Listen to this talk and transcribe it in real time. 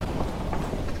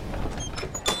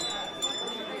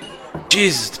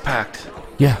Jesus, it's packed.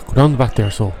 Yeah, go down the back there,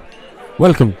 so.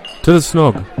 Welcome to the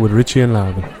Shnug with Richie and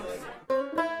Lavin.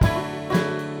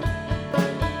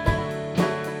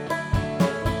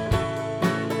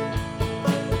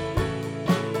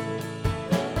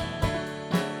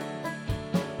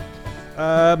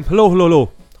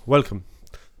 Hello. Welcome.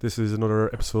 This is another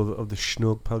episode of the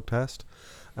Shnug podcast.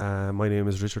 My name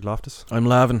is Richard Loftus. I'm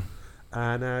Lavin.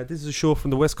 And this is a show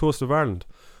from the west coast of Ireland,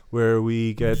 where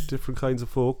we get different kinds of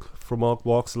folk from all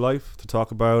walks of life to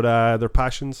talk about their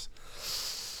passions.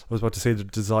 I was about to say their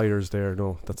desires there.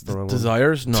 No, that's the wrong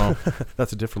Desires? one. No.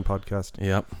 That's a different podcast.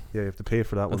 Yep. Yeah, you have to pay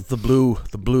for that That's one.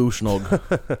 the blue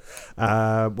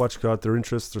Shnug. What you got, their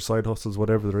interests, their side hustles,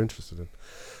 whatever they're interested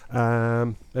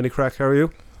in. Any crack, how are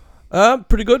you?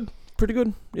 Pretty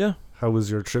good, yeah. How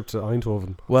was your trip to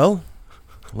Eindhoven? Well,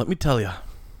 let me tell you.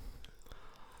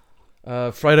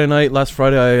 Last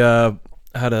Friday I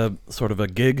had a sort of a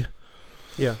gig.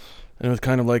 Yeah. And it was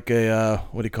kind of like a,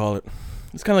 what do you call it?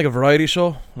 It's kind of like a variety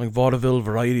show, like vaudeville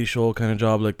variety show kind of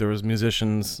job. Like there was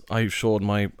musicians, I showed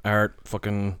my art,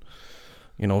 fucking,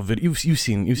 you've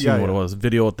seen what it was,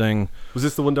 video thing. Was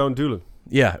this the one down in Doolin?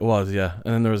 Yeah, it was, yeah.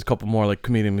 And then there was a couple more like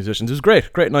comedian musicians. It was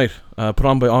great night. Put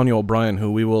on by Anya O'Brien,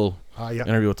 who we will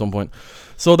interview at some point.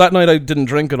 So that night I didn't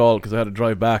drink at all because I had to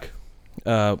drive back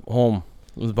home.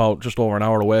 It was about just over an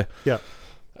hour away. Yeah.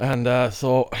 And I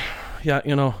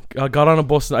got on a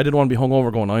bus. I didn't want to be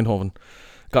hungover going to Eindhoven.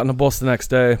 Got on a bus the next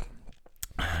day,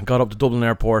 got up to Dublin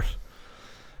Airport,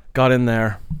 got in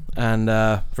there, and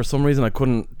for some reason I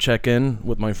couldn't check in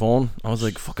with my phone. I was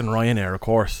like, fucking Ryanair, of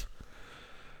course.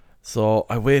 So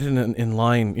I waited in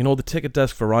line. You know the ticket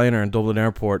desk for Ryanair in Dublin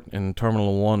Airport in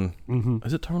Terminal 1? Mm-hmm.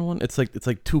 Is it Terminal 1? It's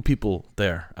like two people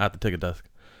there at the ticket desk.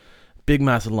 Big,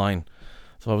 massive line.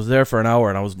 So I was there for an hour,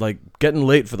 and I was like getting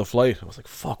late for the flight. I was like,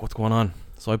 fuck, what's going on?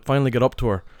 So I finally get up to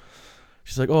her.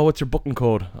 She's like, oh, what's your booking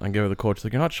code? I gave her the code. She's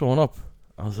like, you're not showing up.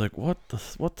 I was like,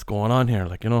 what's going on here?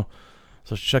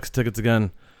 So she checks tickets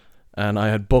again, and I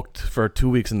had booked for 2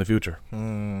 weeks in the future.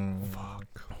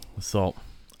 Fuck. So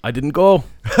I didn't go.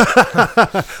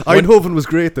 Eindhoven was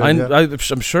great then.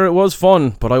 I'm sure it was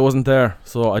fun, but I wasn't there.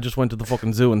 So I just went to the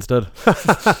fucking zoo instead.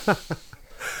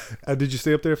 And did you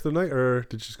stay up there for the night, or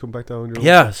did you just come back down?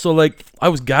 Yeah, so like I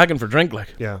was gagging for drink,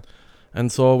 like. Yeah.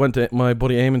 And so I went to my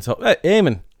buddy Eamon's house. Hey,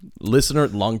 Eamon,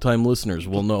 long-time listeners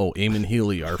will know Eamon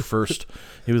Healy, our first.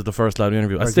 He was the first lad we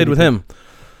interviewed. I stayed with him,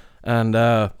 and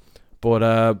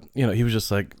he was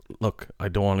just like, "Look, I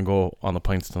don't want to go on the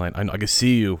pints tonight. I can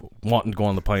see you wanting to go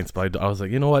on the pints, but I was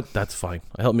like, you know what? That's fine.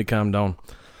 It helped me calm down."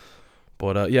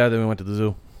 But then we went to the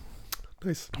zoo.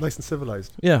 Nice and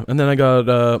civilized. Yeah, and then I got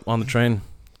on the train.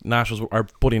 Our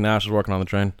buddy Nash was working on the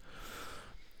train.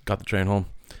 Got the train home,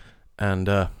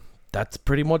 and that's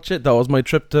pretty much it. That was my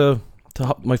trip to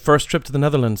my first trip to the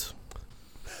Netherlands.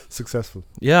 Successful.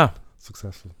 Yeah.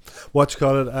 Successful. What you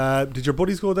call it? Did your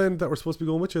buddies go then that were supposed to be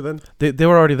going with you then? They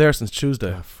were already there since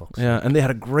Tuesday. Oh, fuck's yeah, sake. and they had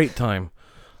a great time.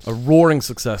 A roaring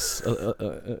success.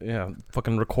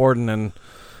 Fucking recording and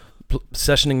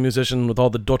sessioning musician with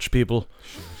all the Dutch people.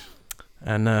 Shit.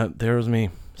 And there was me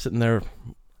sitting there.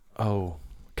 Oh,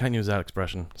 can't use that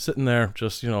expression. Sitting there,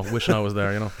 just wishing I was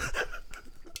there.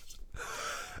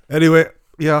 Anyway,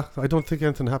 yeah, I don't think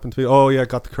anything happened to me. Oh yeah,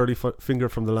 got the curly finger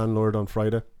from the landlord on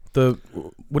Friday.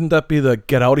 Wouldn't that be the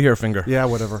get out of here finger? Yeah,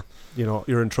 whatever.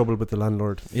 You're in trouble with the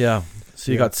landlord. Yeah.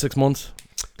 So you got 6 months?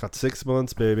 Got 6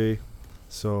 months, baby.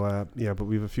 So but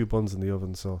we have a few buns in the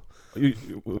oven. So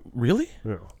really?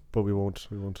 Yeah, but we won't.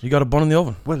 You got a bun in the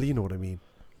oven? Well, you know what I mean.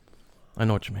 I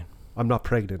know what you mean. I'm not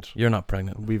pregnant. You're not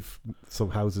pregnant. We've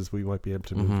some houses we might be able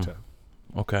to move to.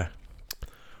 Okay.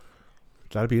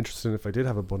 That'd be interesting if I did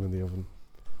have a bun in the oven.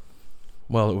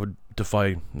 Well, it would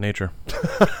defy nature.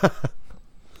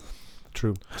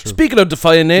 True. Speaking of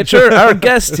defying nature, our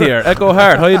guest here, Echo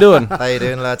Harte. How you doing? How you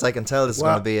doing, lads? I can tell this is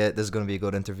going to be a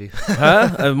good interview.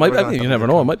 Huh? You never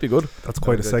know. It might be good. That's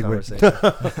quite a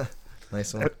segue.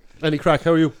 Nice one. Any crack?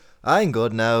 How are you? I'm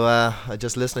good now. I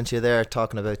just listening to you there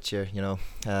talking about your,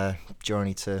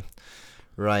 journey to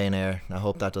Ryanair. I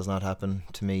hope that does not happen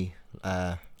to me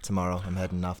tomorrow. I'm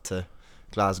heading off to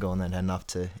Glasgow and then heading off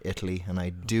to Italy, and I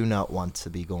do not want to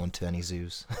be going to any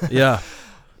zoos. Yeah.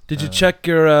 Did you check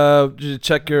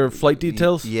your flight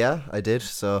details? Yeah, I did.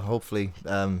 So hopefully,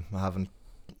 I haven't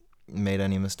made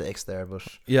any mistakes there. But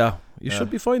yeah, you should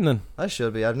be fine then. I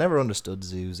should be. I've never understood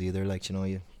zoos either. Like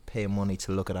you pay money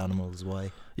to look at animals.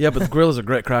 Why? Yeah, but the gorillas are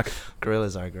great crack.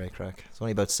 Gorillas are great crack. There's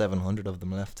only about 700 of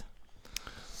them left.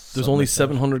 There's only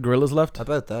 700 gorillas left?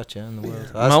 About that, yeah, in the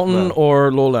world. Mountain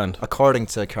or lowland? According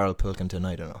to Carl Pilkington,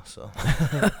 I don't know. So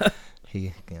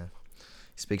he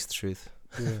speaks the truth.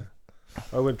 Yeah.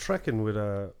 I went trekking with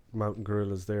mountain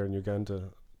gorillas there in Uganda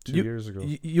 2 years ago.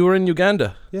 You were in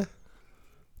Uganda? Yeah.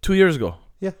 2 years ago?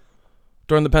 Yeah.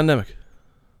 During the pandemic?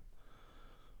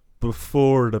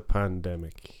 Before the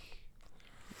pandemic.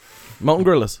 Mountain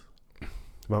gorillas?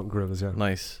 Mountain gorillas, yeah.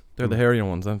 Nice. They're the hairier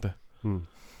ones, aren't they?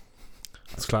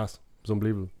 It's class. It's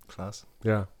unbelievable. Class.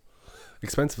 Yeah.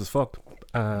 Expensive as fuck.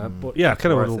 But yeah,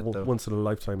 kind of Worth a it, once in a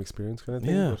lifetime experience kind of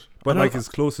thing. Yeah. But like as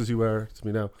close as you are to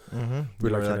me now. Mm-hmm. We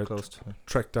like that kinda close to it.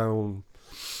 Trekked down,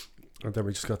 and then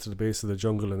we just got to the base of the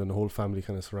jungle, and then the whole family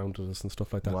kind of surrounded us and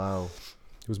stuff like that. Wow.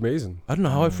 It was amazing. I don't know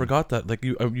how I forgot that. Like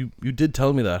you did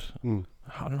tell me that. Mm.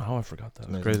 I don't know how I forgot that. It's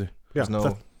Amazing. crazy. Yeah.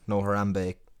 There's no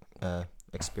Harambe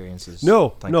experiences. No,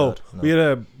 Thank no. God. We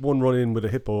had one run in with a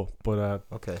hippo, but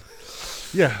Okay.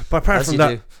 yeah. But apart As from you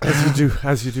that, do.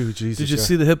 as you do, Jesus. Did you yeah.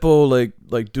 see the hippo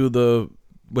like do the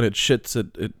when it shits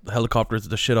it helicopters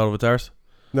the shit out of its arse?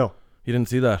 No, You didn't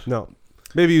see that? no.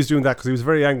 Maybe he was doing that because he was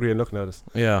very angry and looking at us,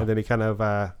 Yeah. and then he kind of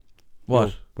What? you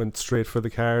know, went straight for the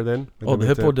car. Then and Oh, then the we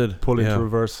had hippo to did. pull Yeah. into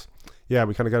reverse. Yeah,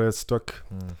 we kind of got it stuck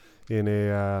Mm. in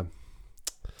a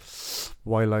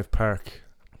wildlife park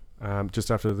just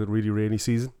after the really rainy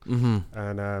season, Mm-hmm.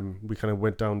 and we kind of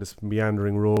went down this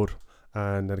meandering road,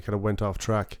 and then it kind of went off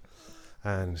track,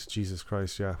 and Jesus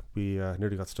Christ, yeah, we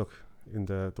nearly got stuck in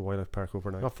the wildlife park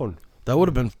overnight. Not fun. That would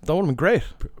have been great.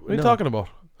 What are you No. talking about?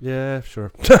 Yeah,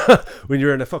 sure. When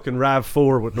you're in a fucking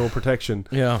RAV4 with no protection,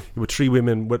 Yeah. with 3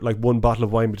 women with like 1 bottle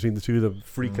of wine between the 2 of them,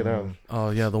 freaking out. Oh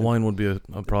yeah, the wine would be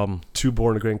a problem. 2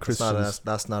 born again That's not, Christians.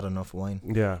 that's not enough wine.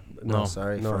 Yeah, No.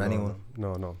 Sorry for anyone.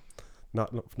 No.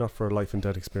 Not for a life and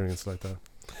death experience like that.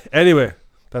 Anyway,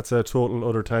 that's a total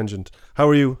other tangent. How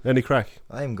are you? Any crack?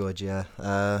 I'm good, yeah.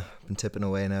 Been tipping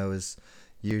away now as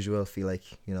usual. Feel like,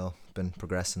 been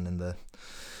progressing in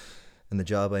the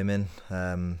job I'm in.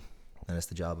 And it's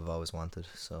the job I've always wanted.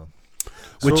 So,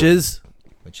 Which is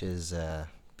which is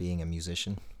being a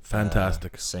musician,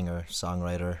 fantastic. singer,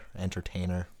 songwriter,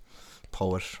 entertainer,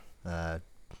 poet, and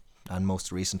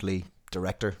most recently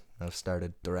director. I've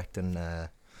started directing a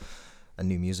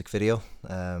new music video.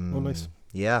 Oh, nice.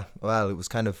 Yeah, well, it was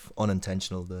kind of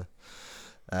unintentional.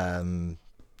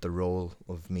 The role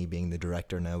of me being the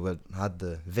director now, but had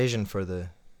the vision for the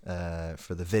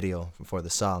video for the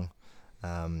song.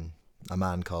 A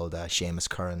man called Seamus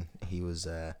Curran. He was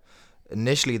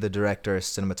initially the director,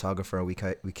 cinematographer.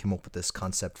 We came up with this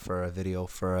concept for a video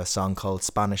for a song called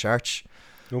Spanish Arch,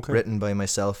 written by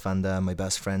myself and my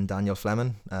best friend Daniel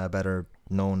Flemin, better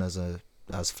known as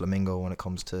Flemingo when it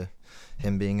comes to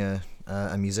him being a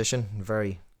musician.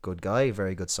 Very good guy,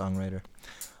 very good songwriter.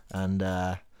 And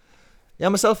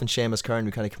myself and Seamus Curran,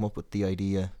 we kind of come up with the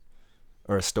idea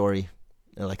or a story,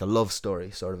 like a love story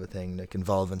sort of a thing, like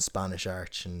involving Spanish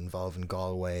Arch and involving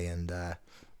Galway, and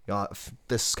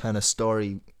this kind of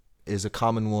story is a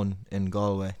common one in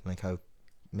Galway, like how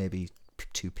maybe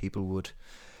 2 people would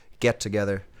get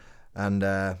together. And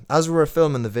as we were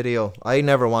filming the video, I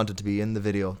never wanted to be in the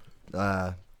video.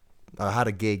 I had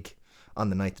a gig on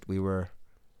the night that we were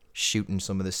shooting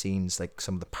some of the scenes, like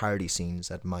some of the party scenes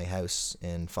at my house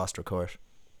in Foster Court,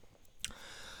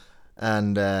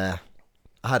 and I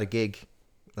had a gig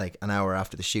like an hour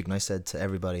after the shoot, and I said to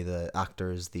everybody, the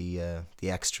actors, the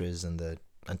extras, and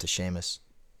to Seamus,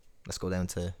 let's go down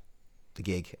to the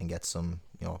gig and get some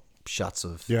shots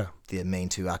of the main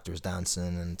 2 actors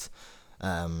dancing,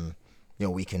 and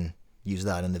we can use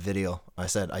that in the video. I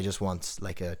said I just want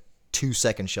like a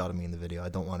 2-second shot of me in the video. I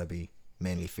don't want to be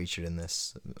mainly featured in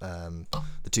this.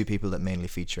 The 2 people that mainly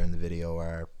feature in the video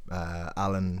are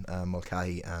Alan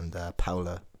Mulcahy and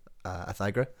Paula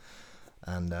Athagra.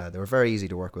 And they were very easy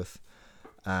to work with,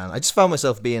 and I just found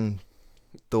myself being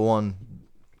the one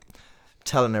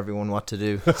telling everyone what to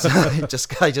do. So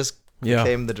I just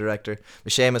became the director.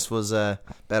 But Seamus was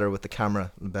better with the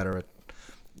camera, better at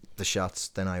the shots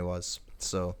than I was.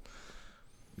 So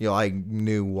I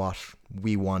knew what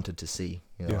we wanted to see,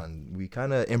 and we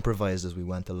kind of improvised as we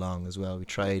went along as well. We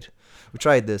tried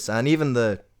this, and even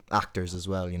the actors as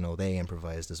well. They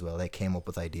improvised as well. They came up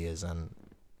with ideas and.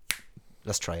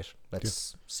 Let's try it.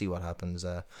 Let's see what happens.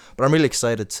 But I'm really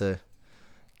excited to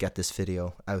get this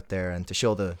video out there and to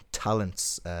show the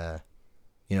talents,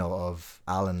 of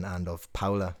Alan and of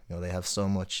Paula. They have so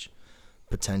much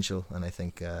potential, and I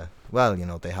think,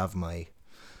 they have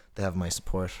my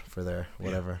support for their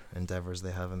whatever endeavors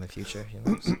they have in the future.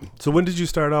 So when did you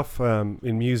start off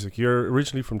in music? You're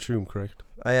originally from Tuam, correct?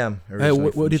 I am. Hey,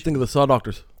 what do you think of the Saw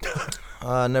Doctors?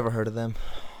 Never heard of them.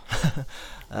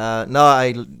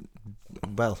 No,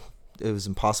 Well, it was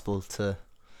impossible to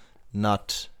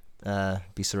not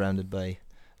be surrounded by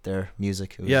their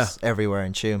music. It was everywhere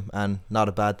in Tuam, and not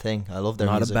a bad thing. I love their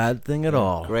music. Not a bad thing at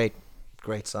all.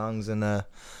 Great songs, and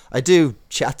I do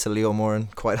chat to Leo Moran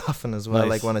quite often as well. Nice.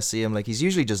 Like when I see him, like he's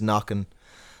usually just knocking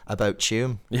about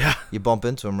Tuam. Yeah. You bump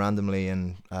into him randomly,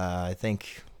 and I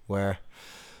think I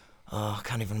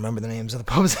can't even remember the names of the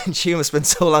pubs in Tuam. It's been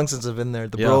so long since I've been there.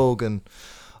 The Brogue and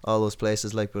all those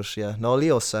places. Like, but yeah, no,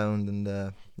 Leo's sound,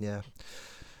 and yeah,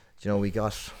 you know, we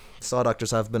got Saw Doctors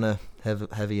have been a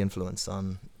heavy influence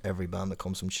on every band that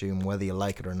comes from Tuam, whether you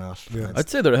like it or not. Yeah. I'd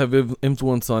say they're a heavy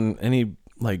influence on any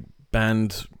like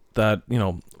band that, you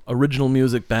know, original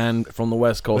music band from the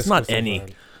West Coast. Not any,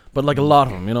 but like a lot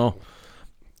of them, you know.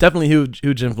 Definitely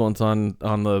huge influence on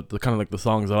the kind of like the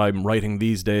songs that I'm writing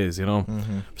these days, you know.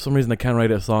 For some reason I can't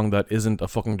write a song that isn't a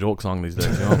fucking joke song these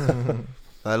days, you know.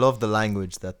 I love the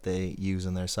language that they use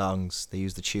in their songs. They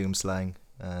use the Tuam slang,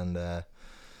 and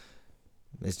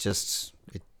it's just,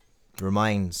 it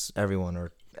reminds everyone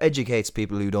or educates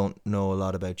people who don't know a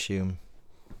lot about Tuam.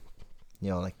 You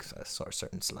know, like sort of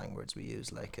certain slang words we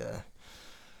use, like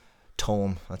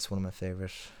Tuam. That's one of my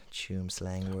favorite Tuam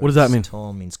slang words. What does that mean?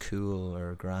 Tuam means cool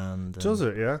or grand. Does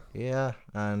it? Yeah. Yeah,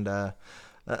 and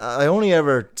I only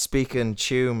ever speak in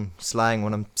Tuam slang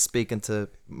when I'm speaking to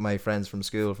my friends from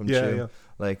school from Tuam. Yeah.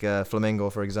 Like Flemingo,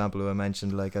 for example, who I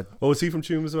mentioned. Like, is he from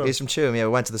Tuam as well? He's from Tuam. Yeah,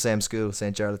 we went to the same school,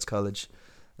 St. Jarlath's College.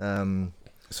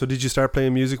 So did you start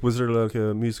playing music? Was there like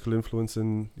a musical influence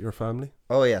in your family?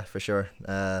 Oh yeah, for sure.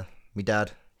 My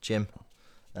dad, Jim,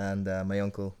 and my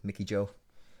uncle, Mickey Joe.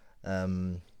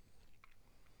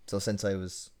 So since I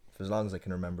was, for as long as I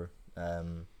can remember,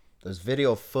 there's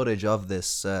video footage of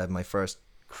this. My first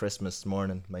Christmas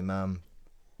morning, my mum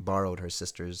borrowed her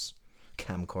sister's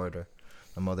camcorder.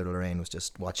 My mother Lorraine was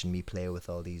just watching me play with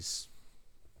all these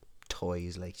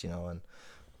toys, like, you know, and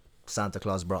Santa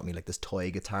Claus brought me like this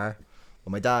toy guitar.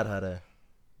 But my dad had a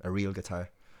real guitar,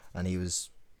 and he was,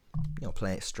 you know,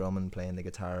 playing the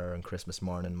guitar on Christmas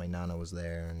morning. My nana was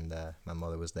there, and my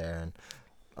mother was there, and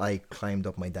I climbed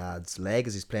up my dad's leg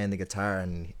as he's playing the guitar,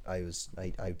 and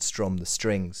I'd strum the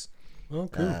strings. Oh,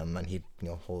 cool. And he'd, you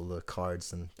know, hold the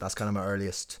chords, and that's kind of my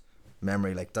earliest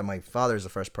memory. Like that, my father's the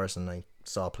first person I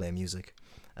saw play music,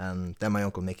 and then my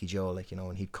uncle Mickey Joe, like, you know,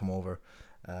 and he'd come over.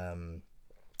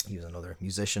 He was another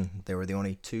musician. They were the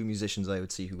only two musicians I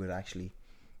would see who could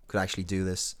actually do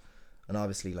this, and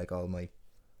obviously, like, all my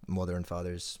mother and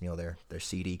father's, you know, their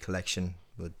CD collection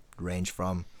would range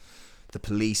from The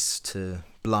Police to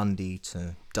Blondie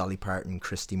to Dolly Parton,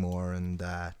 Christy Moore, and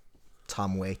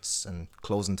Tom Waits, and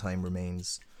Closing Time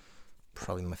remains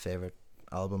probably my favorite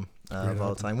album of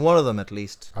all time. One of them, at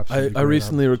least. I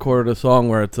recently recorded a song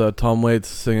where it's Tom Waits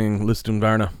singing Listun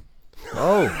Varna.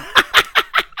 Oh.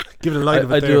 Give it a light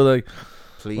of it I there. do like.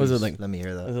 Please, Was it like, let me hear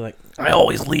is it that. like, I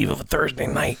always leave of a Thursday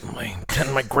night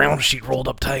and my ground sheet rolled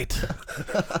up tight.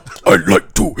 I'd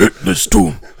like to hit this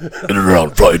tune in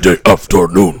around Friday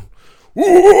afternoon.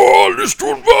 Oh, this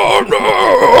tune,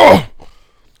 man.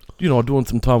 You know, doing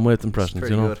some Tom Waits impressions,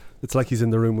 Pretty you know. good. It's like he's in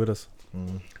the room with us.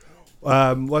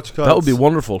 What you call That it? would be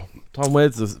wonderful. Tom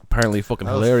Waits is apparently fucking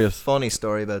I have hilarious. a funny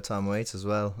story about Tom Waits as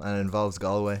well, and it involves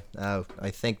Galway.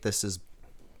 I think this is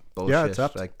bullshit, Yeah, it's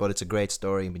apt. like, but it's a great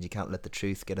story, but you can't let the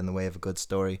truth get in the way of a good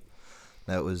story.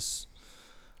 Now, it was,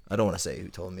 I don't want to say who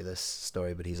told me this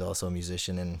story, but he's also a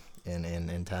musician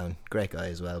in town. Great guy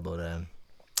as well, but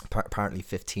apparently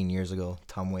 15 years ago,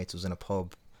 Tom Waits was in a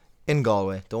pub in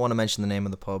Galway. Don't want to mention the name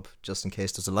of the pub, just in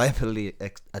case there's a liability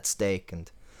at stake,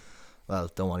 and, well,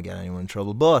 don't want to get anyone in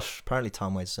trouble, but apparently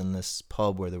Tom Waits was in this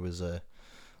pub where there was an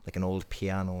old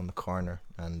piano in the corner,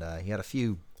 and he had a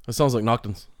few. It sounds like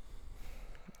Noctons.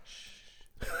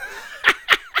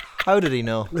 How did he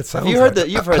know? It Have sounds you heard like- that?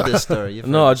 You've heard this story. You've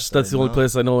No, heard I this just that's the story, only no?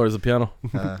 place I know where there's a piano.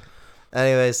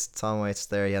 Anyways, Tom Waits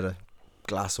there. He had a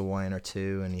glass of wine or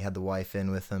two, and he had the wife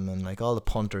in with him, and like all the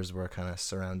punters were kind of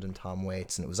surrounding Tom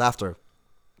Waits, and it was after,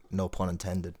 no pun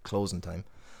intended, closing time,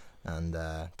 and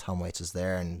Tom Waits is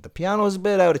there, and the piano is a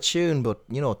bit out of tune, but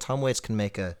you know, Tom Waits can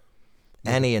make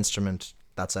any instrument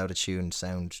that's out of tune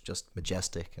sound just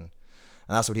majestic, and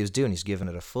that's what he was doing. He's giving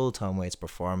it a full Tom Waits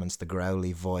performance, the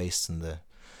growly voice and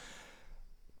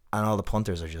all the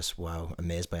punters are just, wow,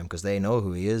 amazed by him, because they know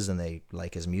who he is and they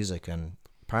like his music, and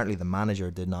apparently the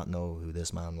manager did not know who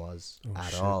this man was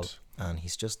at all, and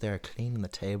he's just there cleaning the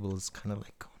tables, kind of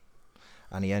like going,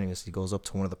 and he goes up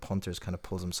to one of the punters, kind of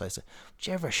pulls him aside, says, "Would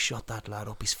you ever shut that lad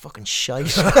up? He's fucking shite."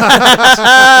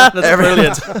 That's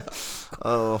brilliant.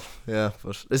 Oh yeah,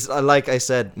 but it's, like I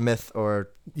said, myth or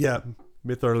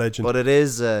legend. but it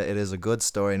is a good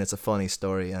story, and it's a funny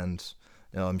story, and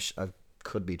you know, I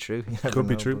could be true. You never Could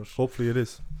be know, true. but, Hopefully it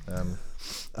is.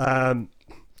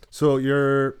 So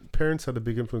your parents had a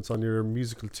big influence on your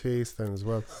musical taste then as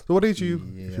well. So what age are you?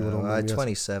 Yeah, if you don't mind me asking?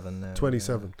 27 now.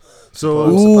 27. Yeah. So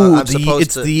Ooh, I'm supposed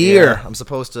it's to, the year. Yeah, I'm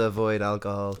supposed to avoid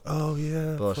alcohol, oh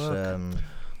yeah, but fuck.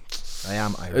 I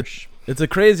am Irish. It's a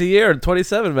crazy year,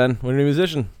 27, man, when you're a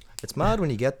musician. It's mad when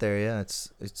you get there. Yeah,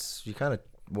 it's you kind of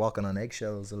walking on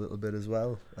eggshells a little bit as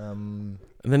well.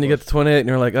 And then you get to 28 and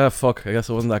you're like, ah, fuck, I guess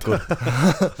it wasn't that good.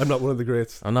 I'm not one of the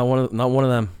greats. I'm not one of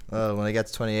them. When I get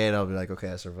to 28, I'll be like, okay,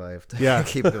 I survived. Yeah.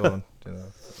 Keep going. You know.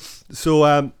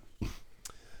 So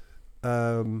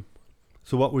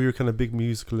so what were your kind of big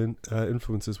musical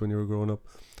influences when you were growing up?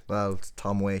 Well, it's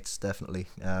Tom Waits, definitely.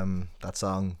 That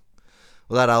song,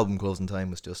 well, that album, Closing Time,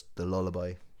 was just the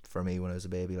lullaby for me when I was a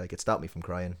baby. Like, it stopped me from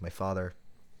crying. My father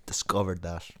discovered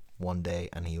that one day,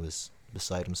 and he was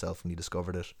beside himself when he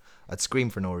discovered it. I'd scream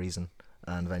for no reason,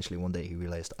 and eventually one day he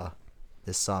realised,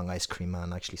 this song, Ice Cream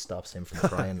Man, actually stops him from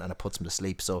crying, and it puts him to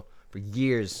sleep. So for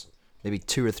years, maybe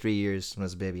 2 or 3 years when I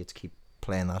was a baby, I had to keep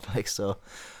playing that. Like, so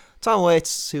Tom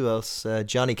Waits, who else?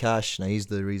 Johnny Cash. Now, he's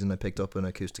the reason I picked up an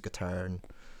acoustic guitar and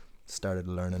started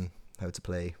learning how to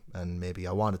play, and maybe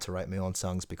I wanted to write my own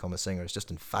songs, become a singer. I was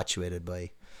just infatuated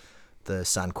by the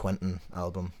San Quentin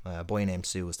album. Boy Named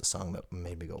Sue was the song that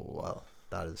made me go, wow,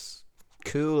 that is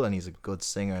cool, and he's a good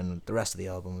singer, and the rest of the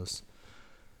album was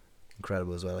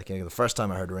incredible as well. Like, the first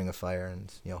time I heard Ring of Fire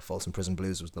and Folsom Prison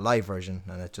Blues was the live version,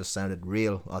 and it just sounded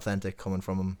real, authentic, coming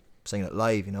from him singing it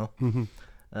live, Mm-hmm.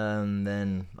 And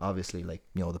then obviously, like,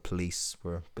 the Police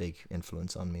were a big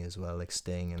influence on me as well, like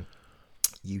Sting and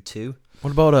U2.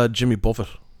 What about Jimmy Buffett?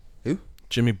 Who?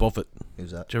 Jimmy Buffett.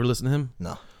 Who's that? Did you ever listen to him?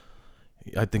 No.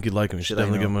 I think you'd like him. You should Should I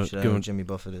definitely know? give Should I him know a. who Jimmy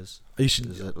Buffett is? You should.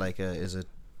 Is it like a? Is it?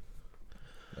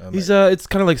 He's it's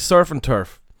kind of like surf and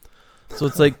turf, so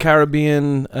it's like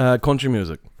Caribbean country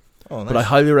music. Oh, nice. But I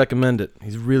highly recommend it.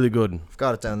 He's really good. I've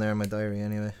got it down there in my diary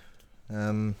anyway.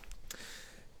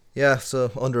 Yeah,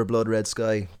 so Under a Blood Red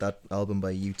Sky, that album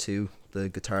by U2, the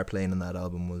guitar playing in that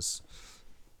album was,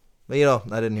 well,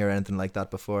 I didn't hear anything like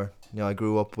that before. I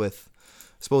grew up with,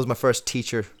 I suppose my first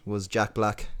teacher was Jack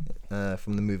Black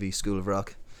from the movie School of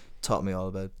Rock. Taught me all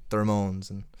about the Ramones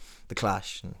and the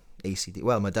Clash and ACD.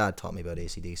 Well, my dad taught me about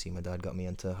ACDC. My dad got me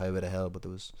into Highway to Hell, but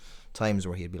there was times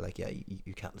where he'd be like, yeah,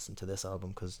 you can't listen to this album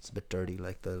because it's a bit dirty,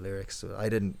 like the lyrics. So I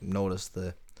didn't notice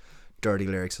the dirty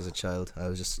lyrics as a child. I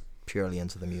was just purely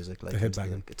into the music, like the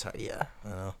headbanging guitar. Yeah, I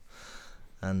know.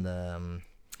 And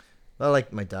well,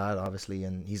 like my dad, obviously,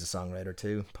 and he's a songwriter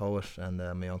too, poet, and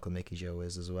my uncle Mickey Joe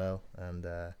is as well.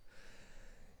 And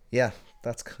yeah,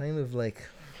 that's kind of like,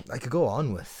 I could go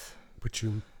on with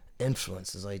you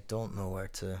influences. I don't know where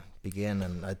to begin,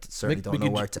 and I certainly don't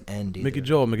know where to end either. Mickey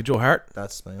Joe Harte.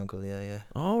 That's my uncle. Yeah.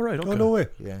 Oh right, okay. Oh no way.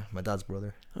 Yeah, my dad's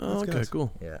brother. Oh, okay,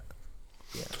 cool. Yeah.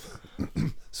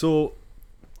 So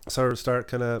start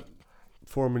kind of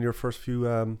forming your first few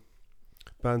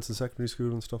bands in secondary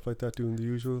school and stuff like that, doing the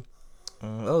usual.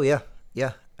 Oh yeah.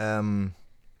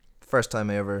 First time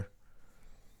I ever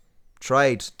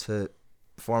tried to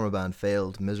form a band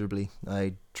failed miserably.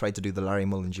 I tried to do the Larry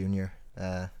Mullen Jr.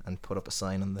 And put up a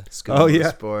sign on the school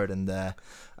board, and I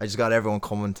just got everyone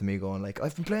coming to me going like,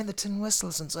 I've been playing the tin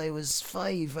whistle since I was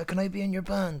 5. Can I be in your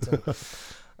band? And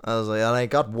I was like, and I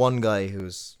got one guy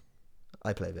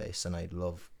I play bass, and I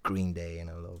love Green Day, and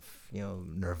I love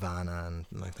Nirvana,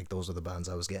 and I think those are the bands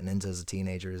I was getting into as a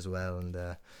teenager as well. And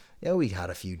we had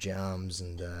a few jams,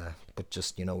 and but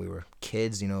just we were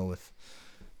kids, with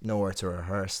nowhere to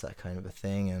rehearse, that kind of a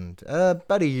thing. And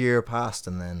about a year passed,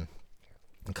 and then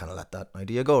I kind of let that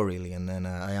idea go, really. And then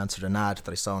I answered an ad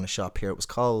that I saw in a shop here. It was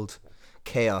called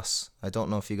Chaos. I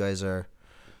don't know if you guys have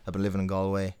been living in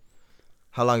Galway.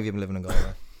 How long have you been living in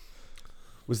Galway?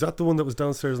 Was that the one that was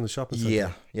downstairs in the shopping centre?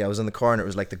 Yeah, it was in the corner. It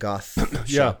was like the goth Yeah.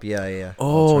 shop. Yeah.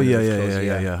 Oh yeah. Alternative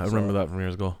clothes, I remember that from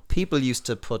years ago. People used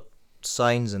to put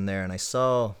signs in there, and I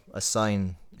saw a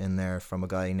sign in there from a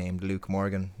guy named Luke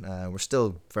Morgan. We're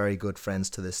still very good friends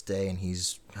to this day, and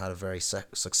he's had a very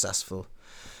successful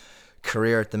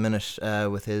career at the minute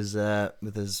with his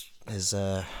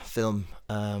film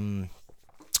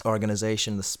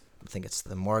organization. I think it's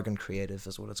the Morgan Creative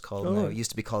is what it's called now. It used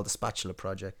to be called the Spatula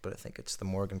Project, but I think it's the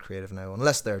Morgan Creative now,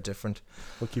 unless they're different.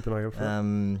 We'll keep an eye out for it.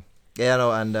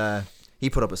 And he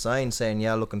put up a sign saying,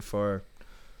 looking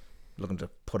to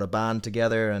put a band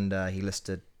together, and he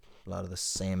listed a lot of the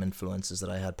same influences that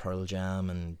I had: Pearl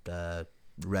Jam and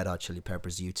Red Hot Chili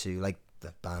Peppers, U2, like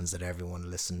the bands that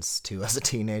everyone listens to as a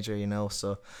teenager,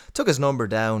 So took his number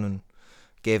down and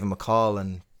gave him a call,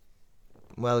 and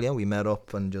we met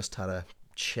up and just had a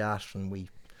chat, and we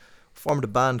formed a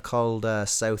band called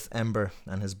South Ember,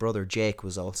 and his brother Jake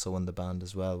was also in the band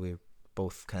as well. We were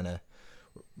both kind of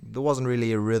there wasn't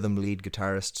really a rhythm lead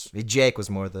guitarist. Jake was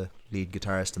more the lead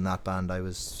guitarist in that band. I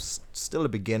was still a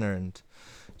beginner, and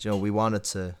we wanted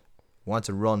to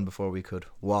run before we could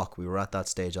walk. We were at that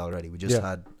stage already. We just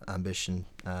had ambition.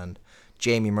 And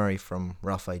Jamie Murray from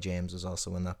Raphael James was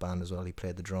also in that band as well. He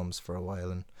played the drums for a while,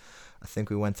 and I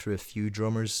think we went through a few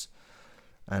drummers,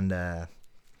 and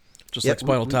just like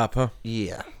Spinal Tap, huh?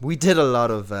 Yeah, we did a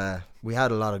lot of.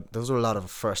 Those were a lot of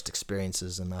first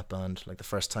experiences in that band. Like the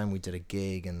first time we did a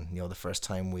gig, and the first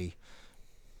time we,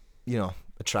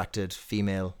 attracted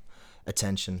female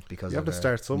attention because you have to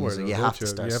start somewhere. You have to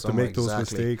start. You have to make those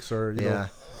mistakes, or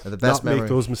the best not make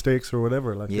those mistakes or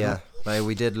whatever. Like like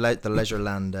we did the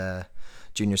Leisureland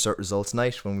Junior Cert Results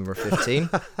Night when we were 15,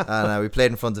 and we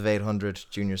played in front of 800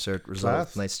 Junior Cert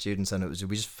Results Night students, and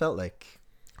we just felt like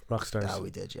rock stars. Yeah,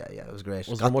 we did. Yeah, it was great.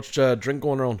 Was there much drink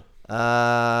going around?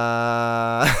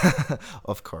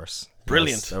 Of course.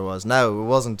 Brilliant. Yes, there was. No, it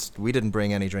wasn't. We didn't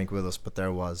bring any drink with us, but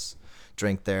there was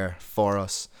drink there for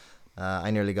us.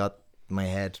 I nearly got my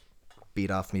head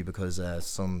beat off me because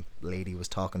some lady was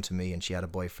talking to me, and she had a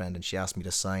boyfriend, and she asked me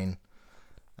to sign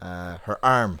her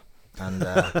arm, and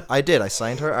I did. I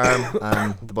signed her arm,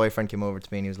 and the boyfriend came over to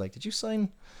me, and he was like, "Did you sign?"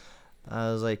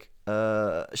 I was like,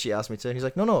 she asked me to, and he's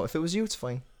like, "No, if it was you, it's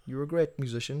fine. You were a great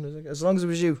musician. I was like, as long as it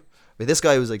was you." But this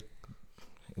guy was like,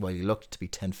 well, he looked to be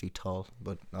 10 feet tall,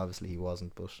 but obviously he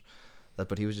wasn't.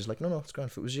 But he was just like, no, it's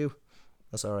grand. If it was you,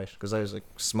 that's all right. Because I was like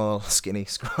small, skinny,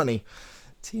 scrawny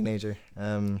teenager.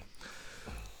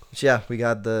 Yeah, we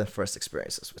had the first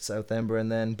experiences with South Ember,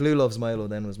 and then Blue Loves Milo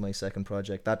then was my second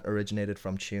project. That originated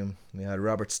from Tuam. We had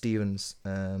Robert Stevens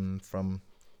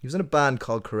he was in a band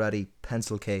called Karate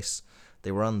Pencil Case.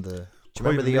 They were on the... Do you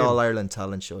remember the All Ireland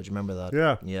talent show? Do you remember that?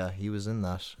 Yeah. Yeah, he was in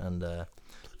that, and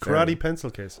Karate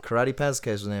Pencil Case. Karate Pencil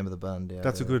Case was the name of the band. Yeah,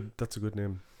 that's a good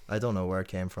name. I don't know where it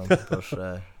came from, but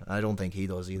I don't think he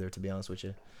does either, to be honest with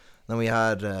you. Then we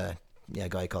had a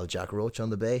guy called Jack Roach on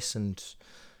the bass, and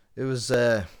it was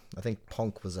I think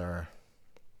punk was our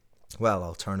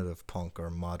alternative punk or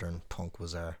modern punk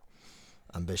was our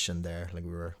ambition there. Like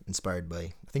we were inspired by,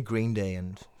 I think, Green Day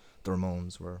and the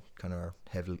Ramones were kind of our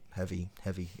heavy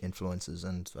influences,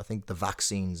 and I think the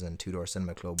Vaccines and Two Door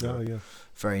Cinema Club were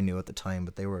very new at the time,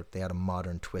 but they had a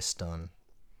modern twist on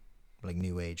like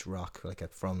new age rock, like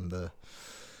from the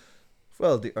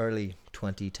early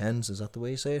 2010s. Is that the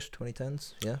way you say it?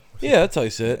 2010s? Yeah. Yeah, that's how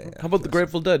you say it. How about the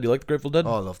Grateful Dead? Do you like the Grateful Dead?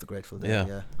 Oh, I love the Grateful Dead.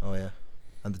 Yeah. Oh yeah,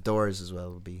 and the Doors as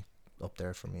well would be up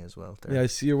there for me as well. Yeah, I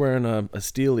see you're wearing a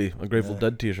Grateful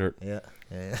Dead t-shirt. Yeah.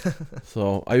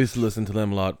 So I used to listen to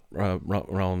them a lot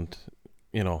around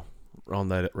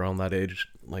that age,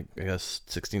 like I guess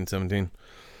 16, 17.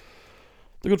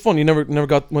 They're good fun. You never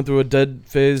went through a Dead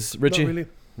phase, Richie? Not really.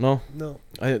 No.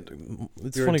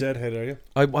 It's You're funny. A Deadhead, are you?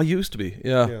 I used to be,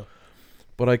 yeah.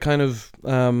 But I kind of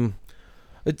you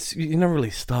never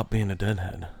really stop being a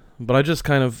Deadhead. But I just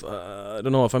kind of I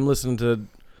don't know, if I'm listening to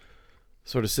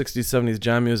sort of 60s, 70s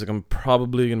jam music, I'm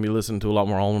probably going to be listening to a lot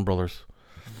more Allman Brothers.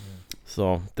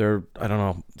 So I don't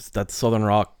know, that southern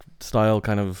rock style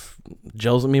kind of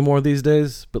gels with me more these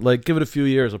days. But like, give it a few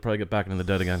years, I'll probably get back into the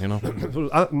Dead again, you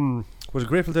know? Was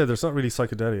Grateful Dead? There's not really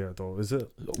psychedelia though, is it?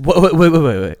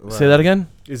 Wait. Say that again?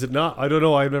 Is it not? I don't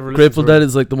know. I've never listened Grateful to Dead it.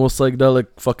 is like the most psychedelic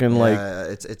fucking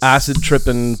it's acid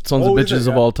tripping sons of bitches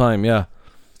of all time. Yeah.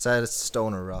 It's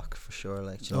stoner rock for sure.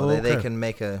 Like they can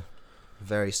make a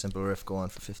very simple riff go on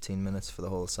for 15 minutes for the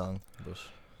whole song. But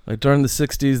like during the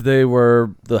 60s, they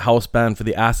were the house band for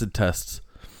the acid tests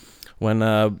when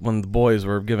the boys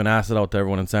were giving acid out to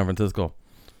everyone in San Francisco.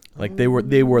 Like they were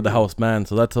the house band,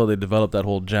 so that's how they developed that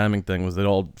whole jamming thing. Was they'd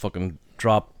all fucking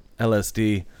drop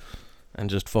LSD and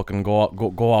just fucking go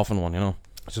off on one, you know?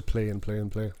 Just play.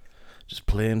 Just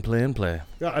play.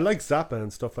 Yeah, I like Zappa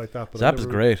and stuff like that. But Zappa's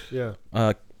great. Yeah.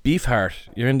 Beef Heart.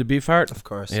 You're into Beef Heart? Of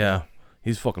course. Yeah.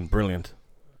 He's fucking brilliant.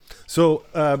 So,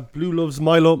 Blue Loves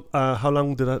Milo. How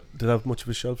long did it have much of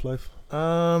a shelf life?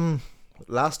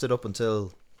 Lasted up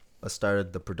until I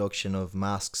started the production of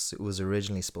Masks. It was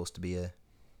originally supposed to be a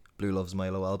Blue Loves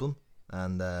Milo album,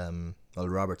 and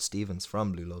Robert Stevens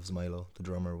from Blue Loves Milo, the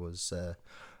drummer, was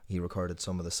he recorded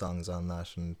some of the songs on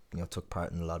that, and took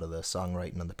part in a lot of the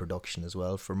songwriting and the production as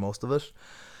well for most of it.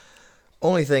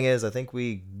 Only thing is, I think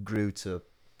we grew to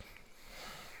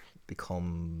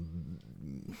become,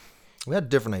 we had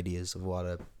different ideas of what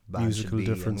a band musical should be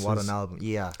differences. and what an album.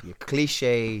 Yeah,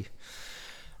 cliche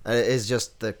is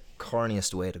just the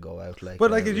corniest way to go out. Like,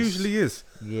 but like it usually is.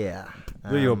 Yeah.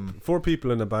 4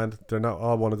 people in a band, they're not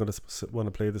all want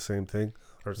to play the same thing,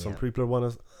 or some people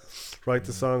want to write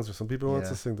the songs, or some people want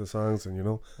to sing the songs,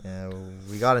 and Yeah,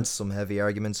 we got into some heavy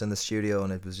arguments in the studio,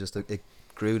 and it was just it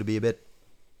grew to be a bit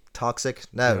toxic.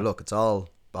 Now, Yeah. look, it's all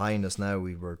behind us now.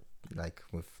 We've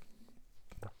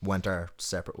went our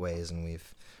separate ways, and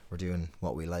we're doing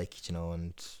what we like,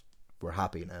 and we're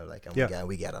happy now. Like, and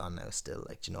we get on now still,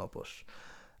 like,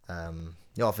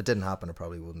 but if it didn't happen, I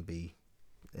probably wouldn't be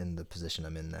in the position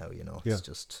I'm in now. Yeah. It's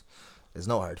just, there's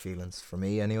no hard feelings for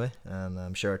me anyway, and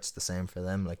I'm sure it's the same for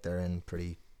them. Like, they're in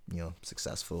pretty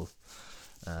successful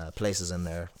places in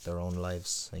their own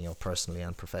lives, personally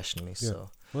and professionally. Yeah. So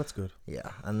Well, that's good.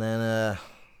 yeah, and then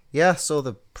so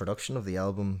the production of the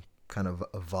album kind of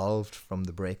evolved from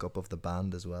the breakup of the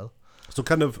band as well. So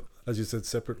kind of, as you said,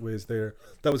 separate ways there.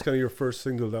 That was kind of your first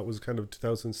single. That was kind of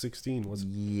 2016, was it?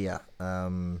 Yeah.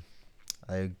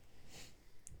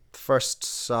 First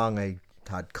song I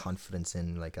had confidence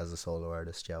in, like, as a solo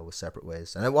artist, was Separate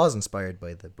Ways. And it was inspired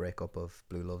by the breakup of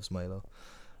Blue Loves Milo.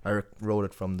 I wrote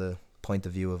it from the point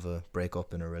of view of a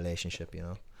breakup in a relationship,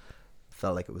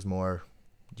 Felt like it was more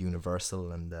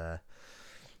universal, and the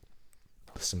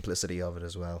simplicity of it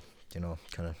as well, kind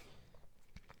of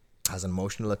has an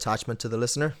emotional attachment to the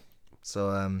listener.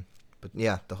 So, but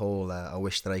yeah, the whole I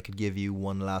wish that I could give you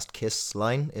one last kiss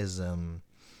line is a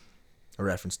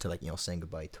reference to, like, saying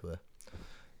goodbye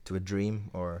to a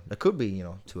dream, or it could be,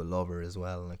 to a lover as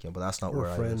well, like, but that's not Or where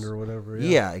a I friend was. or whatever.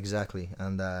 Yeah, exactly.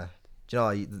 And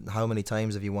how many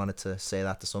times have you wanted to say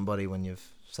that to somebody when you've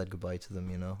said goodbye to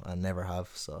them, and never have?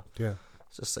 So Yeah.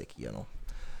 it's just like,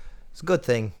 it's a good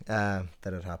thing that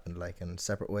it happened. Like, and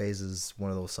Separate Ways is one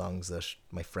of those songs that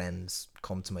my friends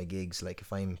come to my gigs, like,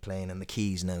 if I'm playing in the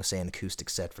keys now, say an acoustic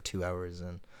set for 2 hours,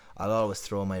 and I'll always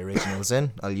throw my originals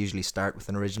in. I'll usually start with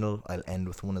an original, I'll end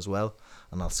with one as well,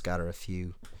 and I'll scatter a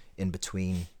few in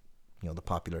between, the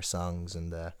popular songs.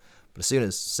 And but as soon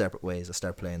as Separate Ways, I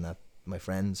start playing that, my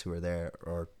friends who are there,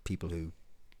 or people who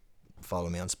follow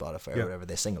me on Spotify or whatever,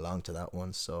 they sing along to that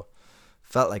one. So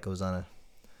felt like I was on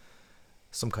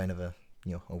some kind of a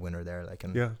winner there, like.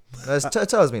 And it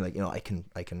tells me, like, I can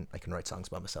write songs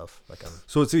by myself, like.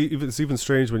 So it's even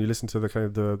strange when you listen to the kind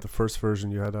of the first version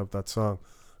you had of that song.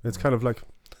 It's kind of like,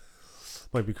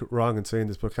 might be wrong in saying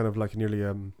this, but kind of like nearly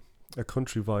a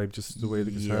country vibe, just the way the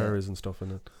guitar is and stuff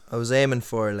in it. I was aiming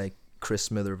for, like, Chris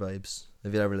Smither vibes.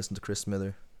 Have you ever listened to Chris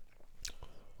Smither?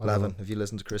 Lavin, have you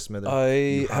listened to Chris Smither?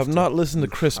 I have not listened to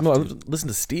Chris Miller. I've listened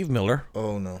to Steve Miller.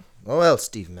 Oh no. Oh well,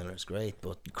 Steve Miller's great,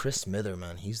 but Chris Smither,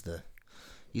 man, he's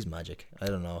magic. I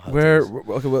don't know how.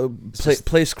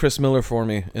 Place Chris Miller for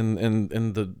me in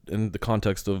the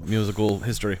context of musical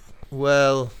history.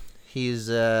 Well, he's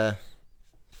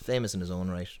famous in his own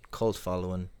right, cult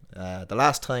following. The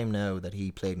last time now that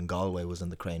he played in Galway was in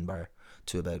the Crane Bar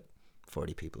to about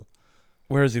 40 people.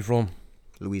 Where is he from?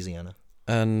 Louisiana.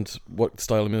 And what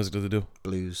style of music does he do?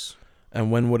 Blues.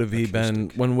 And when would have he been?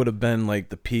 Acoustic. When would have been, like,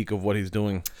 the peak of what he's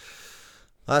doing?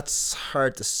 That's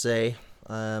hard to say.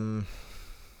 I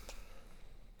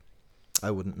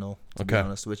wouldn't know, to be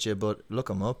honest with you, but look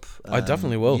him up. I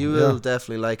definitely will. You will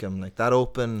definitely like him. Like, that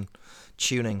open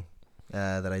tuning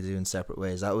that I do in Separate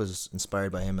Ways, that was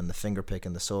inspired by him, and the finger pick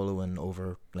and the solo and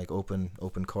over, like, open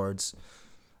chords,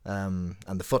 and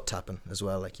the foot tapping as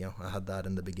well. Like, I had that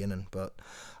in the beginning, but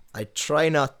I try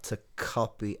not to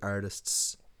copy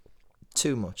artists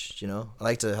too much. I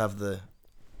like to have the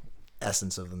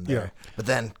essence of them there, but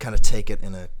then kind of take it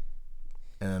in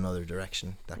another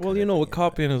direction. Well, with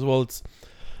copying as well, it's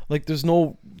like there's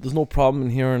no problem in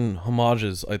hearing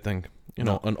homages, I think. Is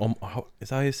that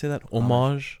how you say that?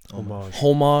 Homage. Sounds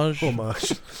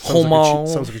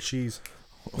like a cheese.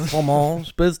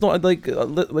 Homage. But it's not like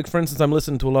for instance, I'm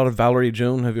listening to a lot of Valerie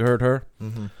June. Have you heard her?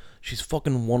 Mm-hmm. She's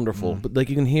fucking wonderful. But, like,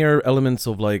 you can hear elements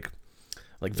of like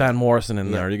Van Morrison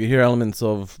in there. You can hear elements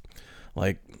of,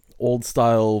 like, old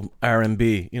style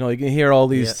R&B. You can hear all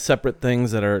these separate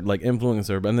things that are, like, influence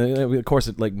her, and then, of course,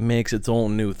 it, like, makes its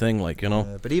own new thing, like,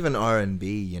 but even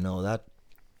R&B, that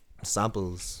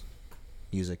samples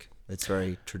music. It's a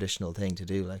very traditional thing to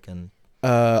do, like. And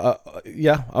I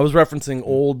was referencing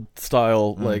old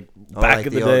style, like, back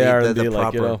in the day R&B,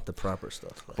 like, the proper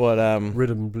stuff, like. But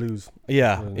rhythm and blues. But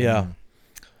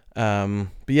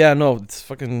yeah, no, it's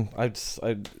fucking. It's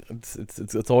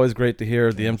always great to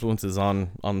hear the influences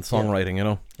on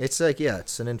songwriting. It's like,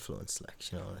 it's an influence, like,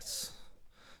 it's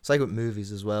like with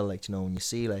movies as well, like, when you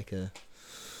see, like, a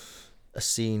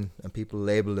scene and people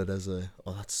label it as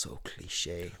that's so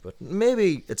cliche, but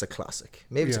maybe it's a classic.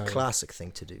 Maybe it's a classic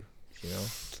thing to do.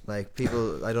 Like,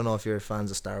 people, I don't know if you're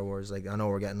fans of Star Wars, like, I know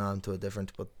we're getting on to a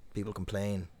different, but people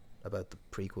complain about the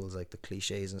prequels, like the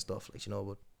cliches and stuff, like,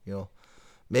 but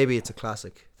maybe it's a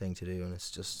classic thing to do, and it's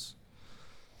just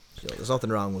There's nothing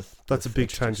wrong with. That's a with big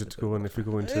fixtures, tangent to go in if we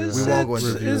go into. We won't go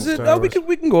into review Is of it? Star Oh, Wars.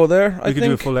 we can go there. I We could do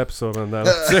a think. full episode on that.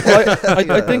 Well,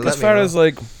 I think let as me far know. as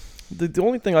like the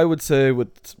only thing I would say with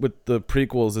the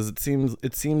prequels is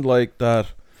it seemed like that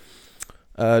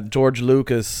George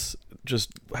Lucas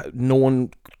just no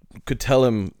one could tell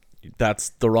him that's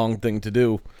the wrong thing to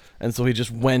do, and so he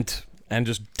just went and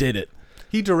just did it.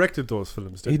 He directed those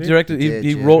films, He didn't he? directed. He He, did,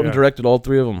 he yeah. wrote and Yeah. directed all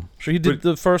three of them. Sure, he did But-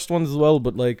 the first ones as well,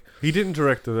 but like He didn't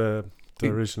direct the He-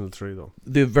 original 3 though.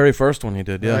 the very first one he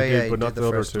did. Yeah, Oh, did, he but not did the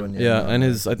other first two. one, yeah, no,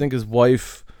 and no. I think his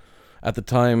wife at the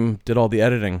time did all the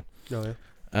editing. Oh,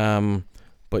 yeah.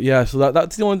 But yeah, so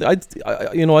that's the only.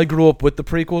 I grew up with the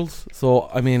prequels, so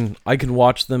I mean, I can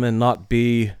watch them and not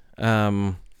be.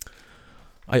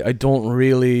 I don't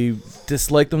really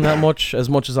dislike them that much as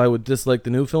I would dislike the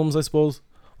new films, I suppose.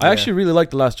 I Yeah. actually really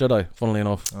liked The Last Jedi, funnily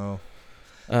enough. Oh,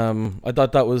 I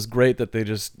thought that was great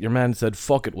that your man said,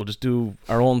 fuck it, we'll just do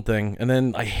our own thing. And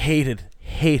then I hated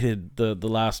the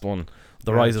last one,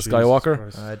 The Yeah, Rise of Jesus Skywalker.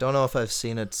 Christ. I don't know if I've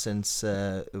seen it since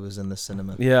it was in the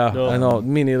cinema. Yeah, No. I know.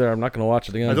 Me neither. I'm not going to watch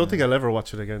it again. I don't think I'll ever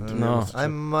watch it again. To be No. honest with I you.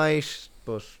 might,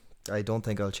 but I don't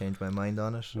think I'll change my mind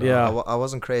on it. Yeah. I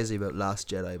wasn't crazy about Last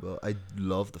Jedi, but I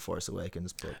love The Force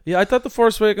Awakens. But Yeah, I thought The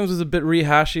Force Awakens was a bit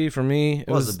rehashy for me. It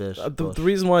Was a bit, The but-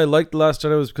 reason why I liked The Last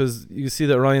Jedi was because you see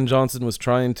that Ryan Johnson was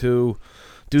trying to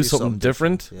do something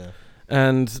different, Yeah.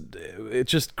 and it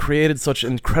just created such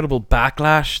incredible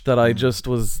backlash that I just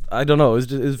was. I don't know. It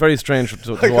was very strange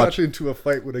to I watch. got into a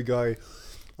fight with a guy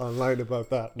online about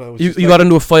that. And I was You just you like- got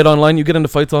into a fight online. You get into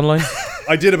fights online,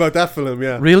 I did about that film,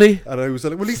 yeah. really? And I was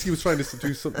like, well, at least he was trying to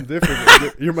do something different.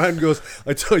 And your man goes,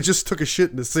 I just took a shit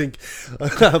in the sink.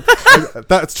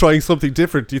 That's trying something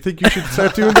different. Do you think you should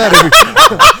start doing that?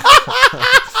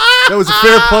 That was a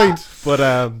fair point, but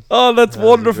Oh, that's That was a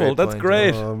wonderful. great That's point,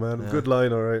 great. oh man, Yeah. good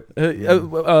line, all right.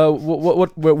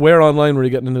 Where online were you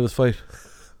getting into this fight?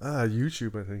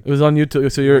 YouTube, I think. It was on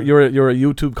YouTube. So you're a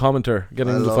YouTube commenter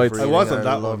getting into fights. I was on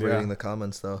that love one, yeah. reading the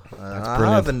comments though. That's I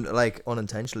brilliant. haven't like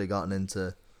unintentionally gotten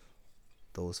into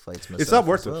those fights myself. It's not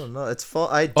worth as it. well. No, it's fun.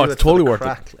 I do Oh, it it's totally for the worth it.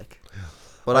 crack, like.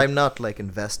 But I'm not like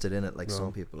invested in it like No.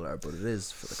 some people are. But it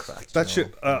is for the crack. That you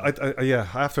shit, know? yeah.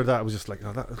 After that, I was just like,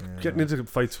 oh, Yeah. getting into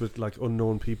fights with like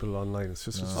unknown people online. It's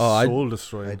just No. Oh, I- soul I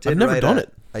destroying. did never write done a-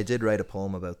 it. I did write a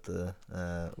poem about the.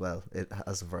 Well, it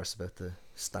has a verse about the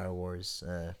Star Wars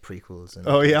prequels. And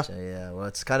Oh, yeah? Yeah. Well,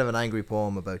 it's kind of an angry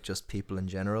poem about just people in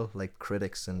general, like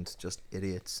critics and just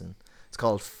idiots, and it's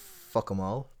called "Fuck 'Em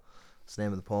All." It's the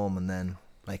name of the poem, and then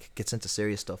like it gets into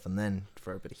serious stuff, and then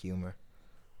for a bit of humor,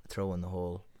 throw in the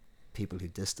whole people who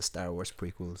diss the Star Wars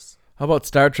prequels. How about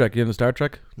Star Trek? You into Star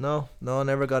Trek? No,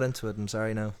 never got into it. I'm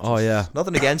sorry. No. Oh, yeah.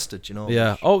 Nothing against it, you know.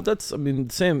 Yeah. but Oh, that's. I mean,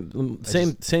 same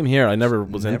here. I never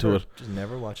was into never- it, Just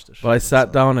never watched it. but I sat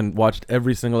So- down and watched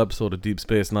every single episode of Deep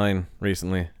Space Nine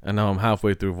recently, and now I'm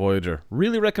halfway through Voyager.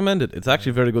 Really recommend it. It's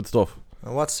actually very good stuff.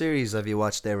 And what series have you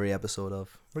watched every episode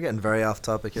of? We're getting very off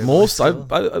topic here. Most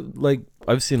but still.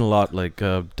 I've seen a lot, like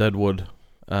Deadwood,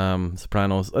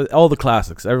 Sopranos, all the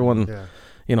classics. Everyone, Yeah.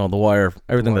 you know, The Wire,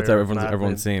 everything Wire, that's Mad Men.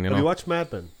 everyone's seen. You Have you know. watched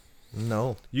Mad Men?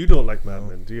 No, You don't like Mad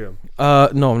Men, do you?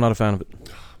 No, I'm not a fan of it.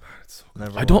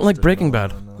 never. I don't watched like it, Breaking no,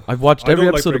 Bad. no. I've watched I every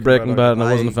don't like episode of Breaking Breaking Bad Bad, and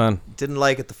I wasn't a fan. Didn't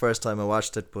like it the first time I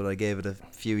watched it, but I gave it a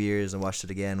few years and watched it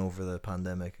again over the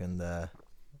pandemic, and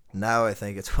now I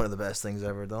think it's one of the best things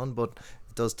ever done. But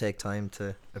it does take time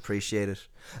to appreciate it.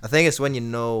 I think it's when you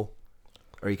know,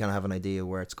 or you kind of have an idea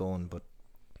where it's going. But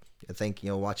I think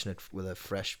watching it with a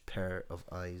fresh pair of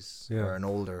eyes Yeah. or an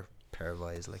older pair of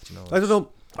eyes, like I don't know.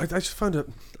 I just found it.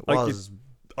 Like was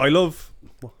I love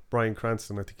Bryan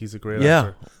Cranston. I think he's a great Yeah,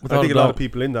 actor. I without think a a lot doubt. of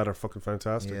people in that are fucking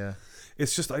fantastic. yeah.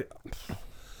 It's just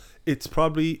it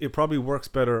probably works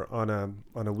better on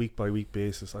a week by week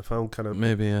basis. I found kind of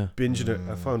Maybe, yeah. binging it.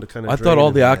 I found it kind of. I thought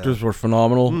all the Yeah. actors were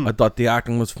phenomenal. Mm. I thought the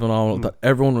acting was phenomenal. I thought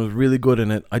everyone was really good in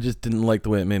it. I just didn't like the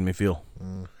way it made me feel.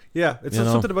 Yeah, it's You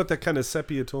know? something about that kind of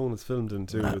sepia tone it's filmed in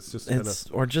too. It's just kind of.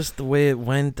 Or just the way it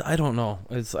went. I don't know.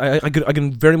 It's I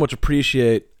can very much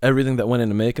appreciate everything that went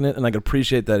into making it, and I can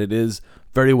appreciate that it is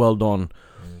very well done.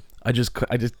 I just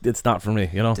it's not for me.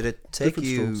 You know. Did it take Different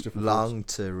you strokes, different long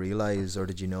to realize, or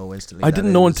did you know instantly? I that didn't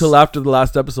it know was- until after the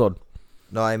last episode.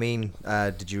 No, I mean,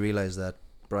 did you realize that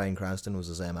Bryan Cranston was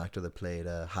the same actor that played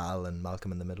Hal and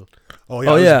Malcolm in the Middle? Oh Oh,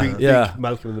 I was yeah, a big yeah.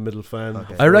 Malcolm in the Middle fan.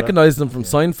 Okay. I recognized him from Yeah.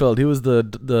 Seinfeld. He was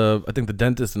the I think the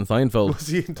dentist in Seinfeld. Was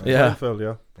he in Yeah. Seinfeld?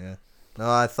 Yeah. Yeah. No,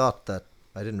 I thought that.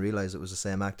 I didn't realize it was the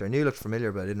same actor. I knew he looked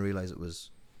familiar, but I didn't realize it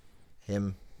was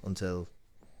him until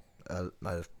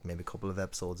maybe a couple of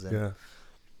episodes in. Yeah.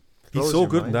 He's Blows so your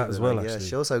good in mind that a as bit, well. like, Actually, yeah,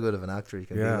 shows how good of an actor he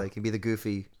can Yeah. be. Like, he can be the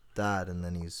goofy dad, and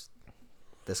then he's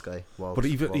this guy. Walt, But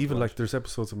even Walt. like there's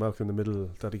episodes of Malcolm in the Middle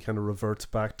that he kind of reverts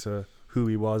back to who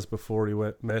he was before he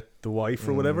met the wife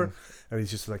or whatever, and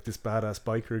he's just like this badass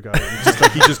biker guy.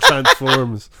 And he just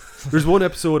transforms. There's one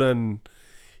episode, and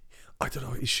I don't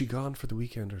know, is she gone for the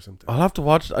weekend or something? I'll have to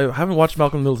watch. I haven't watched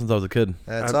Malcolm in the Middle since I was a kid.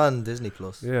 It's on Disney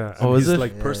Plus. Yeah. Oh, and is his it?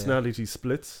 like Yeah, personality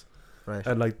splits, Right.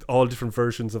 and like all different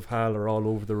versions of Hal are all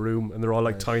over the room, and they're all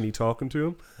like Right. tiny talking to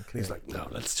him. Okay. And he's like, "No,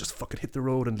 let's just fucking hit the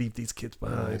road and leave these kids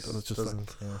behind." Nice. And it's just like,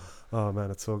 Doesn't- yeah. oh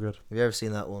man, it's so good. Have you ever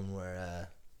seen that one where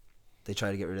they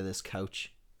try to get rid of this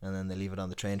couch and then they leave it on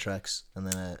the train tracks and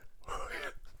then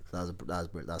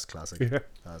that's classic. Yeah.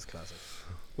 That's classic.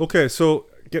 Okay, so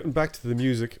getting back to the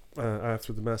music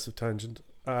after the massive tangent.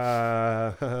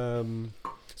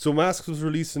 So Masks was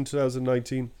released in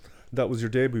 2019. That was your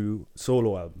debut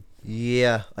solo album.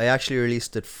 Yeah, I actually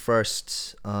released it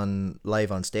first on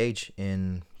live on stage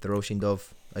in the Roisin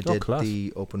Dove. I did class.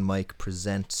 the open mic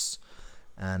presents,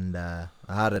 and I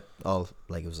had it all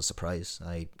like it was a surprise.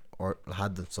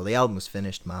 So the album was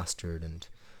finished, mastered, and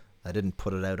I didn't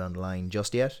put it out online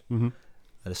just yet. Mm-hmm.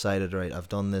 I decided, right, I've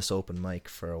done this open mic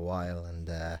for a while and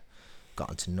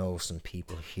gotten to know some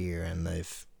people here, and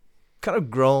I've kind of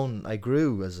grown. I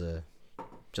grew as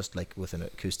just like with an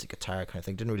acoustic guitar kind of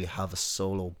thing. Didn't really have a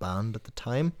solo band at the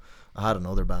time. I had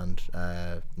another band,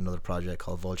 another project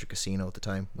called Vulture Casino at the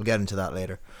time. We'll get into that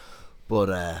later. But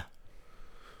You're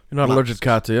not Masks. allergic to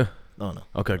cats, are you? no.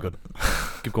 Okay, good.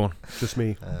 Keep going. Just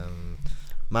me.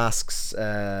 Masks.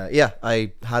 Yeah,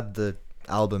 I had the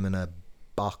album in a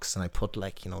box, and I put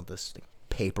like this like,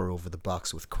 paper over the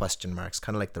box with question marks,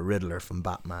 kind of like the Riddler from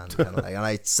Batman. Kinda like, and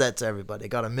I said to everybody, I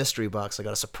got a mystery box. I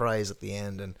got a surprise at the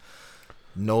end, and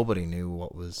nobody knew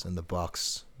what was in the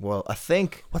box. Well, I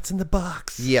think What's in the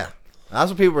box? yeah, that's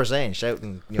what people were saying,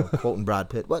 shouting, quoting Brad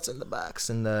Pitt. What's in the box?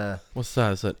 And What's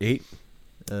that? Is that 8?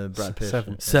 Brad Pitt.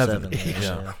 Seven. Seven.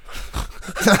 Yeah.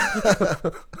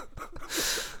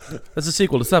 That's a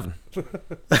sequel to 7.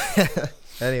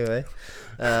 Anyway,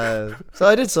 so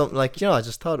I did something like I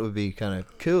just thought it would be kind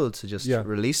of cool to just Yeah.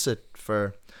 release it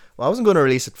for. Well, I wasn't going to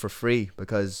release it for free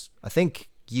because I think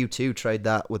U2 tried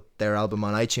that with their album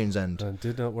on iTunes, and And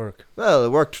did not work. well, it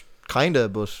worked kinda,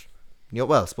 but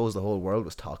I suppose the whole world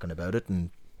was talking about it, and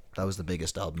that was the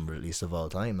biggest album release of all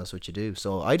time. That's what you do.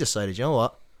 So I decided, you know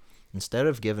what? Instead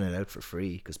of giving it out for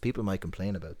free, because people might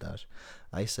complain about that,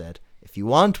 I said, if you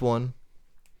want one,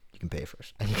 you can pay for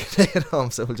it, and you can take it home.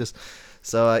 So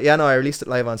I released it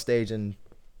live on stage in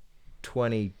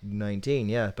 2019.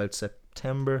 Yeah, about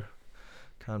September.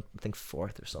 I think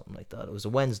 4th or something like that. It was a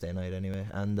Wednesday night anyway,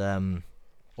 and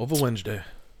Of a Wednesday.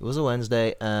 it was a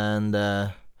Wednesday, and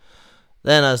then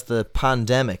as the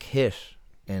pandemic hit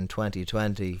in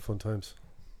 2020, Fun times.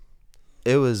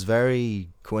 it was very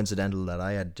coincidental that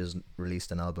I had just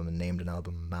released an album and named an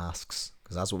album Masks,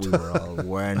 because that's what we were all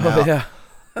wearing now. Oh, yeah.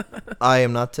 I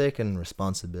am not taking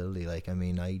responsibility. I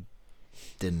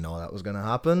didn't know that was going to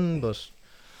happen, but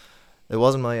it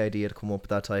wasn't my idea to come up with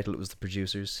that title. It was the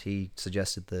producer's. He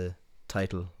suggested the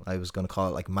title. I was going to call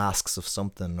it like Masks of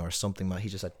something or something. He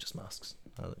just said just Masks.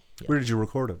 Yeah. Where did you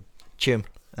record it? Tuam.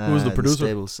 Who was the in producer?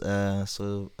 Stables.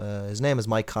 His name is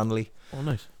Mike Connolly. Oh,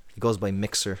 nice. He goes by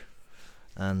Mixer,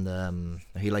 and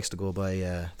he likes to go by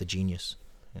the Genius.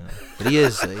 But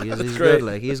he's great. good.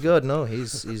 Like he's good. No,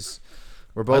 he's.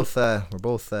 We're both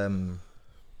kind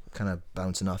of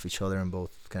bouncing off each other and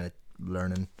both kind of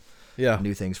learning Yeah.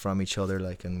 new things from each other.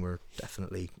 Like, and we're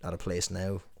definitely at a place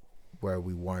now where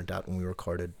we weren't at when we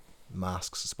recorded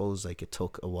Masks. I suppose like it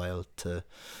took a while to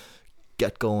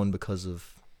get going because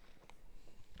of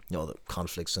the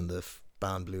conflicts in the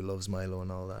band Blue Loves Milo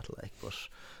and all that. Like, but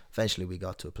eventually we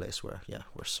got to a place where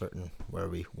we're certain where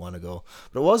we want to go.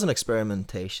 But it was an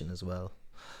experimentation as well.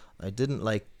 I didn't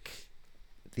like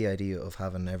the idea of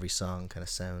having every song kind of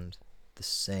sound the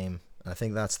same. And I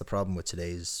think that's the problem with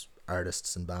today's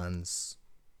artists and bands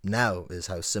now, is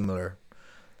how similar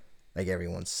like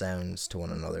everyone sounds to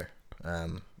one another.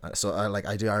 So I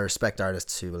respect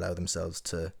artists who allow themselves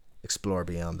to explore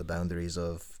beyond the boundaries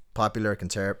of popular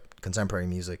contemporary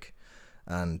music,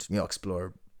 and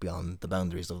explore beyond the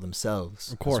boundaries of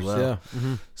themselves. Of course, as well. yeah.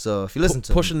 Mm-hmm. So if you listen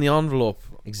to pushing the envelope.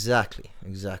 exactly,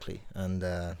 and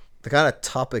the kind of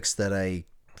topics that I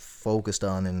focused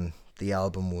on in the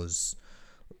album was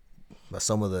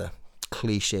some of the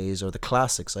cliches or the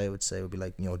classics. I would say would be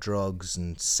like drugs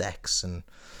and sex, and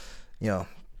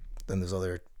then there's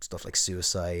other stuff like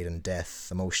suicide and death,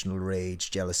 emotional rage,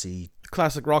 jealousy,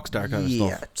 Classic rock star kind of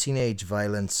stuff. teenage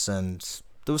violence, and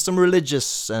there was some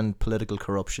religious and political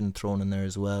corruption thrown in there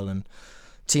as well, and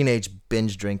teenage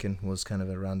binge drinking was kind of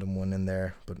a random one in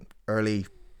there. But early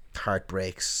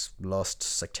heartbreaks, lust,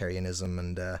 sectarianism,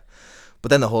 and but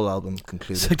then the whole album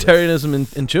concludes Sectarianism in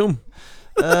Tuam.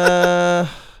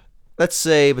 Let's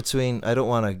say between, I don't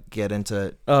want to get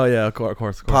into Oh yeah, of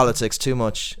course. politics too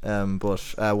much, but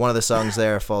one of the songs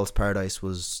there, False Paradise, there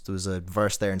was a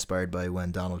verse there inspired by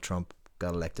when Donald Trump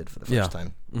got elected for the first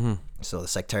time. Mm-hmm. So the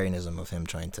sectarianism of him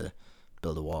trying to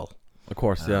build a wall. Of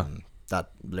course, yeah.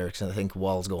 That lyrics, and I think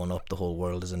walls going up, the whole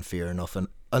world is in fear, enough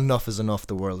is enough,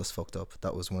 the world is fucked up.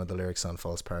 That was one of the lyrics on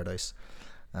False Paradise.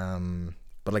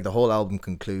 But like the whole album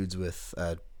concludes with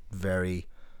a very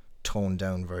toned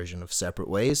down version of Separate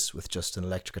Ways with just an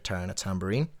electric guitar and a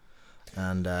tambourine,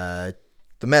 and the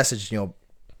message,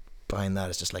 behind that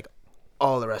is just like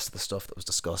all the rest of the stuff that was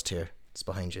discussed here. It's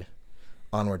behind you.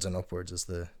 Onwards and upwards is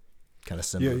the kind of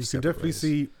symbol. Yeah, of you can Separate definitely Ways.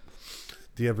 see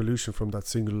the evolution from that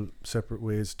single Separate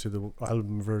Ways to the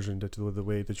album version, to the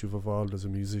way that you've evolved as a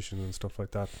musician and stuff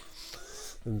like that,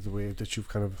 and the way that you've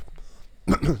kind of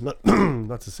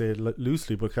not to say it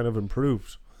loosely, but kind of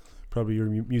improved probably your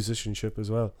musicianship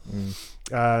as well.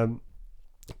 Do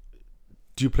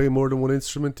you play more than one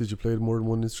instrument? Did you play more than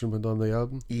one instrument on the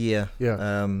album? Yeah.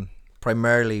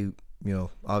 Primarily,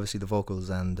 obviously the vocals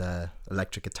and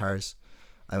electric guitars.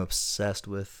 I'm obsessed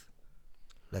with.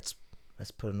 Let's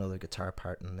put another guitar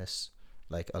part in this.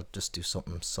 Like, I'll just do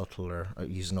something subtle or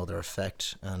use another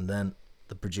effect, and then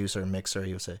the producer and mixer,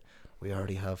 he would say, "We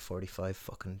already have 45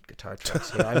 fucking guitar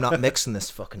tracks here. I'm not mixing this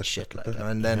fucking shit." Like,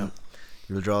 and then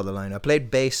you'll draw the line. I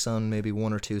played bass on maybe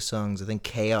one or two songs. I think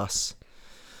Chaos.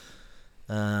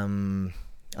 And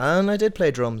I did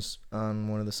play drums on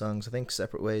one of the songs. I think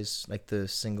Separate Ways, like the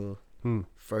single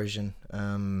version.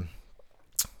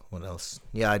 What else?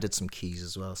 Yeah, I did some keys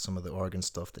as well. Some of the organ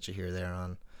stuff that you hear there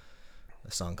on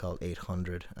a song called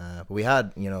 800. But we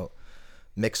had,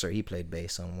 Mixer, he played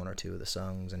bass on one or two of the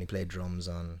songs, and he played drums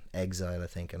on Exile, I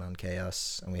think, and on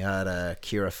Chaos. And we had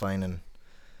Kira Finan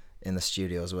in the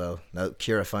studio as well. Now,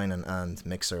 Kira Finan and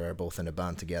Mixer are both in a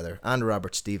band together, and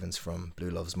Robert Stevens from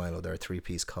Blue Loves Milo. They're a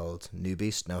three-piece called New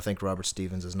Beast. Now, I think Robert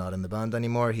Stevens is not in the band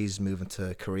anymore. He's moving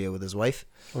to Korea with his wife.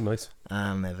 Oh, nice. They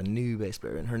have a new bass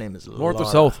player, and her name is North Laura, or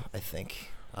south? I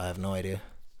think. I have no idea.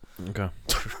 Okay.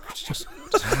 just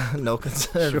no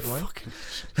concern. You're fucking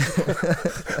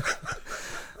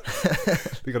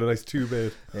they got a nice two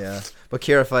bed. Yeah, but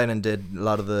Kira Finan did a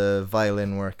lot of the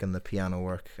violin work and the piano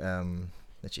work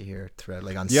that you hear throughout,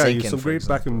 like on Yeah, Sinkin', you some for great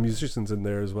example. backing musicians in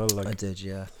there as well. Like I did,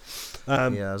 yeah.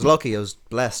 Yeah, I was lucky. I was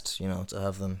blessed, to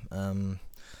have them.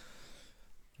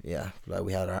 Yeah, like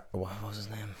we had what was his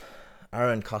name?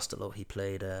 Aaron Costello. He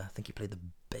played. I think he played the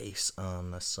bass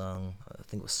on a song. I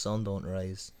think it was "Sun Don't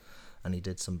Rise," and he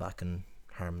did some backing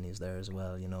harmonies there as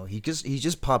well. He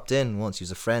just popped in once. He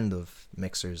was a friend of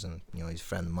Mixer's, and he's a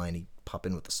friend of mine. He popped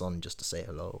in with the Sun just to say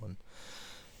hello, and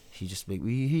he just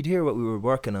he'd hear what we were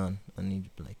working on, and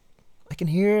he'd be like, "I can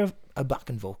hear a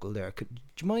backing vocal there. Do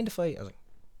you mind if I?" I was like,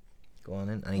 "Go on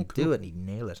in," and he'd do it, and he'd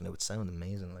nail it, and it would sound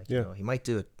amazing. Like, he might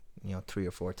do it, 3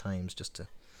 or 4 times just to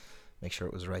make sure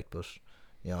it was right. But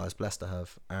I was blessed to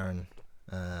have Aaron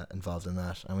involved in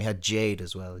that, and we had Jade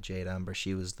as well. Jade Amber.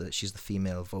 She's the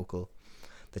female vocal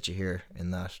that you hear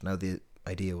in that. Now the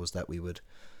idea was that we would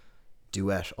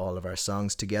duet all of our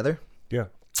songs together. yeah.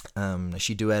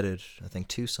 She duetted, I think,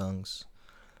 2 songs.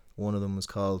 One of them was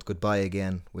called Goodbye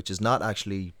Again, which is not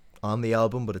actually on the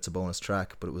album, but it's a bonus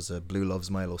track. But it was a Blue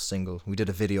Loves Milo single. We did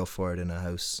a video for it in a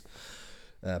house,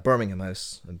 Birmingham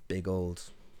house, a big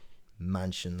old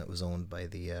mansion that was owned by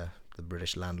the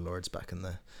British landlords back in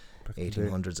the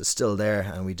 1800s. It's still there,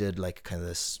 and we did like kind of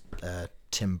this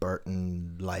Tim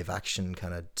Burton live action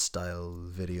kind of style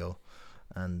video,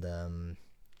 and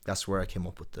that's where I came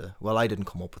up with I didn't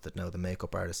come up with it. Now the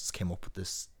makeup artists came up with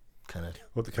this kind of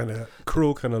What the kind of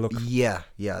crow kind of look. yeah,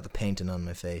 the painting on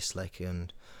my face, like,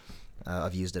 and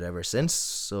I've used it ever since.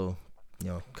 So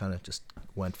kind of just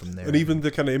went from there. And even the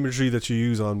kind of imagery that you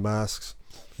use on masks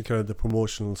and kind of the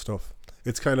promotional stuff,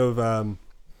 it's kind of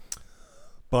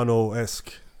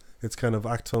Bono-esque. It's kind of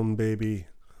Acton Baby,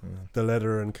 the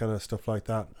leather and kind of stuff like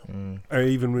that. Or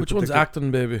even with Which one's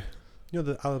Acton Baby?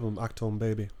 the album Acton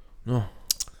Baby. No.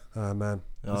 Man.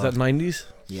 Is that 90s?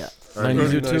 Yeah.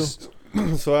 90s you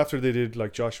too? So after they did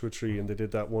like Joshua Tree, and they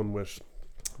did that one with,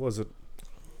 what was it?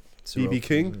 B.B.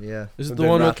 King? Yeah. Is it And the then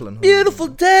one with Rattling Hood. Beautiful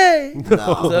Day? No, Is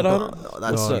that on it? no,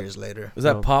 that's No. years later. Is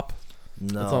that No. Pop?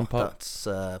 No, That's on Pop. That's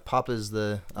Pop is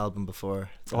the album before.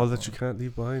 It's All on That You Can't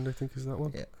Leave Behind, I think, is that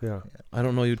one? Yeah. Yeah. I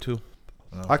don't know you two.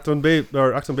 No. Acton Baby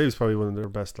is probably one of their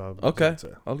best albums. Okay. I'd say.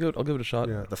 I'll give it a shot.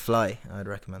 Yeah. The Fly, I'd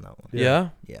recommend that one. Yeah.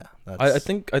 Yeah, I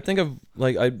think I've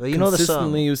like I Well, you know the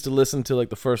consistently song. used to listen to like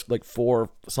the first like 4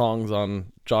 songs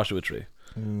on Joshua Tree.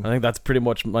 I think that's pretty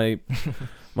much my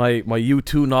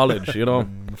U2 knowledge, you know.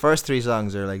 The first 3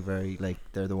 songs are like very like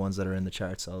they're the ones that are in the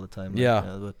charts all the time. Like,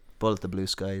 Yeah. But Bullet the Blue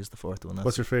Sky is the 4th one.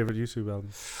 What's your favorite YouTube album?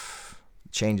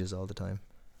 Changes all the time.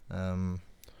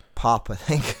 Pop, I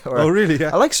think. Or Oh, really?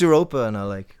 Yeah. I like Zeropa and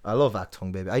I love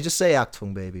Achtung Baby. I just say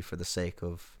Achtung Baby for the sake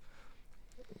of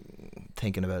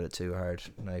thinking about it too hard.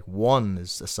 Like One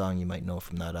is a song you might know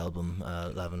from that album,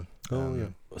 11. Oh, yeah.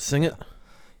 Sing it.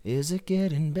 Is it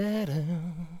getting better?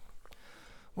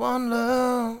 One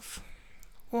love,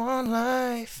 one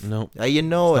life. No. You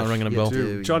know It's it. not ringing a You bell. do,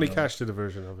 you Johnny know. Cash did a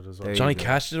version of it as well. There you Johnny go.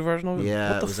 Cash did a version of it? Yeah,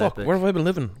 What it the was fuck? epic. Where have I been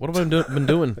living? What have I been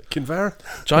doing? Kinvara?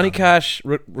 Johnny Cash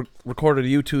recorded a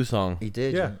U2 song. He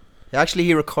did. Yeah. Actually,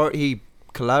 he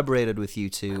collaborated with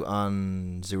U2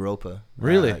 on Zeropa.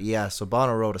 Really? Yeah. So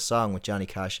Bono wrote a song with Johnny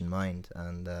Cash in mind,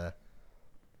 and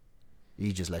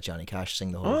he just let Johnny Cash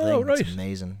sing the whole Oh, thing. right. It's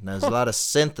amazing. Now, there's a lot of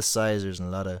synthesizers and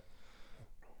a lot of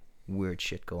weird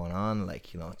shit going on.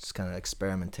 Like, you know, it's kind of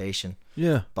experimentation.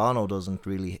 Yeah. Bono doesn't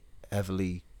really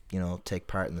heavily, you know, take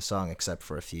part in the song except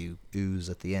for a few oohs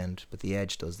at the end. But The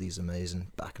Edge does these amazing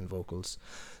backing vocals.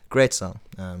 Great song.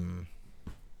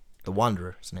 The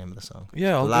Wanderer is the name of the song.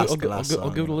 Yeah, I'll I'll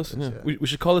give it a listen. Yeah. Yeah. We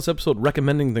should call this episode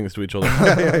recommending things to each other,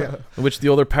 which the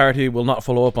other party will not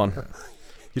follow up on.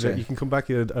 You can come back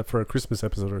for a Christmas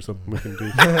episode or something. We can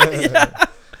do. Yeah.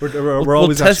 We're We'll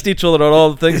always test each other on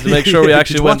all the things to make sure we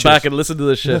actually went back and listened to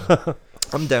this shit.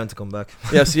 I'm down to come back.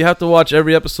 Yeah, so you have to watch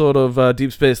every episode of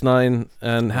Deep Space Nine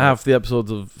and half the episodes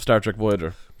of Star Trek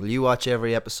Voyager. Will you watch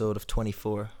every episode of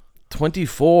 24?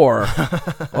 24.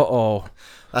 Uh-oh.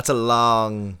 That's a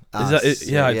long. Is that it?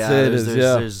 Yeah, I'd say it is, yeah.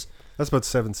 There's That's about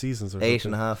 7 seasons or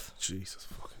 8.5. Jesus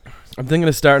fucking. I'm thinking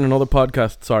of starting another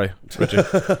podcast. Sorry, Richie.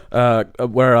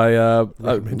 Where I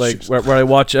where I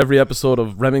watch every episode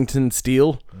of Remington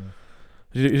Steele.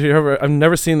 You ever? I've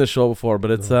never seen this show before,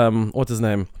 but it's what's his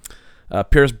name?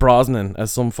 Pierce Brosnan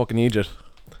as some fucking Egypt.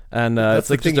 And That's it's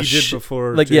like the thing just he a did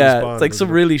before. like James Bond, it's like some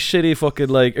isn't it? really shitty fucking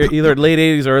like either late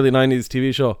 80s or early 90s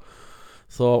TV show.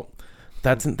 So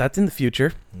that's in the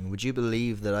future. Would you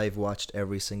believe that I've watched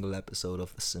every single episode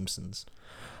of The Simpsons?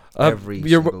 You're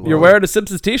single one. wearing a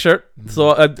Simpsons t-shirt,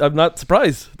 so I'm not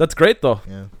surprised. That's great though.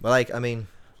 Yeah. Well, like, I mean,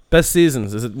 Best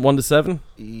seasons, is it 1 to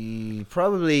 7?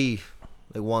 probably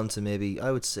like 1 to maybe,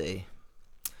 I would say,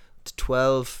 to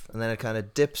 12, and then it kind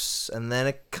of dips, and then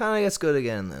it kind of gets good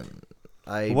again. Then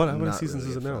How many seasons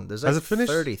is it now? There's Has like it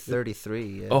finished? 33.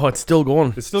 Yeah. Oh, it's still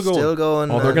going. It's still going. Still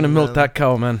going. Oh, they're gonna and, milk that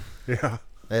cow, man. Yeah.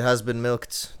 It has been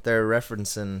milked. They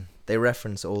reference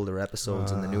older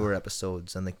episodes and the newer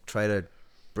episodes, and they try to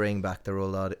bring back their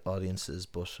old audiences.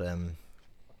 But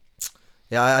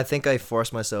yeah, I think I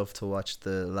forced myself to watch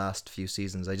the last few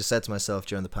seasons. I just said to myself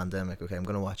during the pandemic, okay, I'm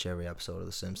gonna watch every episode of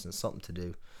The Simpsons, something to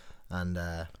do, and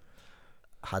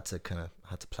had to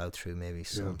plow through maybe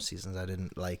some seasons I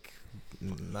didn't like.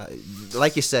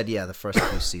 Like you said, yeah, the first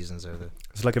few seasons are the.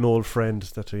 It's like an old friend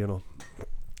that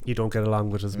you don't get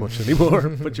along with as much anymore,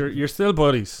 but you're still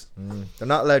buddies. They're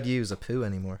not allowed to use a poo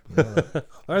anymore. You know that?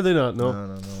 Are they not? No.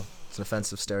 No. It's an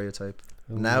offensive stereotype.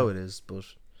 Oh, Now no. it is, but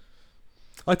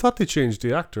I thought they changed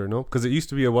the actor, no? Because it used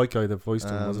to be a white guy that voiced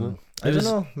him, wasn't it? I don't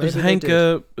know. It was Maybe they Hank.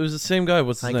 did. It was the same guy.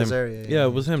 What's his Hank name? Azaria, Yeah,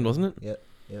 it was him, wasn't it?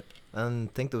 Yeah. And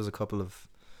I think there was a couple of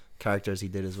characters he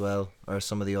did as well, or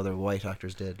some of the other white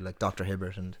actors did, like Dr.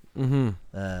 Hibbert and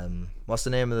what's the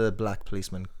name of the black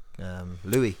policeman?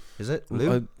 Louis, is it?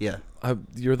 Lou? Yeah,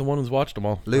 You're the one who's watched them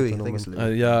all. Louis. I don't know think it's him.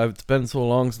 Louis. Yeah, it's been so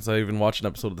long since I even watched an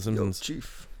episode of The Yo, Simpsons.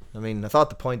 Chief. I mean, I thought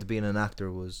the point of being an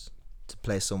actor was to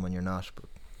play someone you're not, but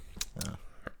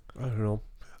I don't know.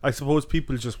 I suppose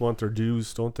people just want their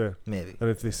dues, don't they? maybe. And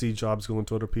if they see jobs going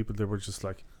to other people, they were just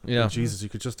like, Yeah. oh, Jesus, you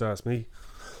could just ask me.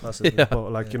 Possibly. Yeah. But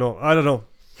like, I don't know.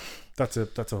 That's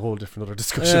a whole different other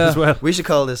discussion Yeah. as well. We should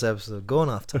call this episode "Going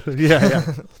Off Topic."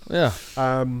 Yeah. Yeah.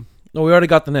 No, we already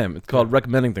got the name. It's called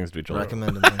Recommending Things to Each Other.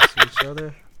 Recommending things to each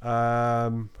other. Yeah.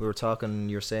 We were talking.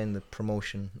 You're saying the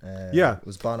promotion. Yeah.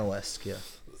 was Bono-esque. Yeah.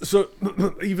 So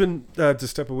even to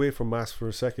step away from mass for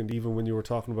a second, even when you were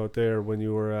talking about there, when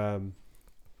you were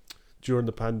during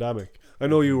the pandemic, I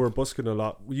know you were busking a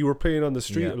lot. You were playing on the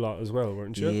street a lot as well,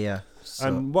 weren't you? Yeah. So,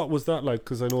 And what was that like?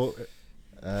 Because I know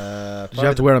Did you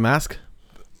have to wear a mask?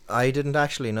 I didn't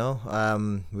actually know.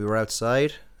 We were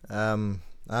outside.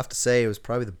 I have to say it was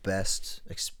probably the best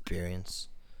experience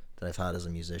that I've had as a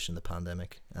musician, the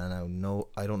pandemic. And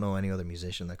I don't know any other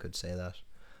musician that could say that.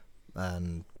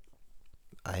 And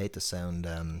I hate to sound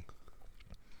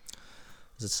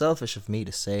is it selfish of me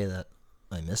to say that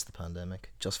I missed the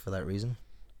pandemic just for that reason?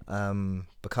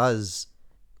 Because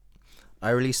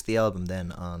I released the album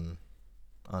then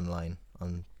online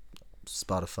on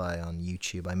Spotify, on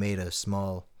YouTube. I made a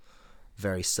small,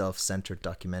 very self-centered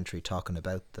documentary talking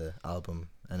about the album,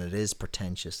 and it is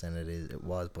pretentious, and it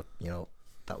was, but you know,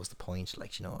 that was the point.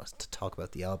 Like, you know, to talk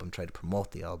about the album, try to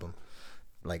promote the album.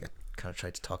 Like, I kind of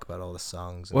tried to talk about all the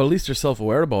songs. Well, at least you're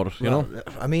self-aware about it, you know.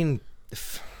 I mean,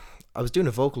 if I was doing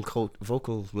a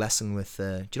vocal lesson with,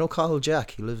 do you know Cathal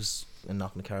Jack? He lives in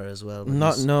Knocknacarra as well.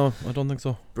 No, I don't think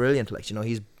so. Brilliant. Like, you know,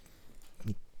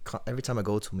 every time I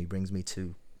go to him, he brings me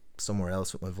to somewhere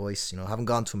else with my voice. You know, I haven't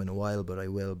gone to him in a while, but I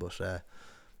will. But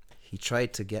he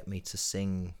tried to get me to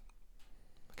sing,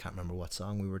 I can't remember what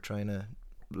song we were trying to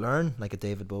learn, like a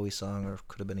David Bowie song, or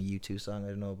could have been a U2 song, I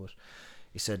don't know, but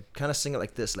he said, kind of sing it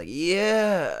like this, like,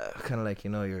 yeah, kind of like, you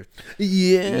know, you're,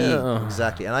 yeah,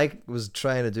 exactly. And I was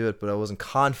trying to do it, but I wasn't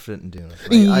confident in doing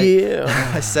it. Like,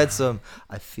 I said to him,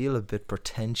 I feel a bit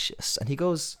pretentious, and he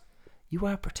goes, you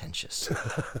are pretentious.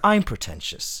 I'm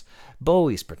pretentious.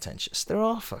 Bowie's pretentious. They're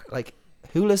all like,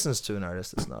 who listens to an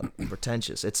artist that's not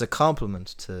pretentious? It's a compliment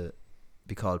to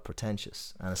be called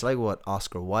pretentious, and it's like what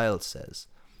Oscar Wilde says: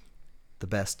 the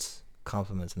best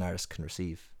compliment an artist can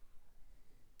receive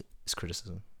is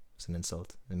criticism. It's an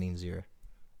insult. It means you're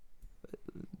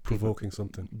provoking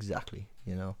something. Exactly,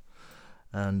 you know.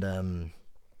 And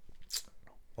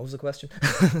what was the question?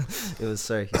 It was,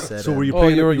 sorry, he said. So were you Oh,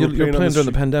 playing? you were playing playing during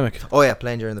the pandemic, Oh yeah,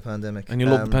 playing during the pandemic. and you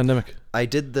loved the pandemic. I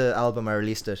did the album, I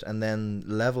released it, and then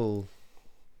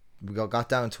we got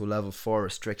down to a level 4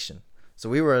 restriction. So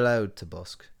we were allowed to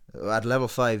busk. At level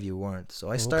 5 you weren't. So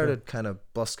I started kind of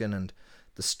busking, and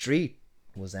the street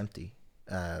was empty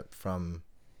from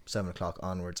 7 o'clock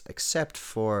onwards, except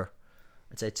for,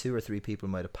 I'd say 2 or 3 people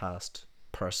might have passed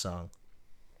per song.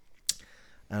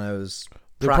 And I was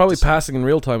They're probably passing in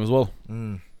real time as well.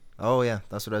 Oh yeah,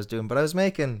 that's what I was doing. But I was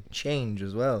making change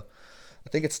as well. I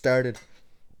think it started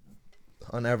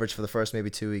on average for the first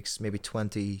maybe 2 weeks, maybe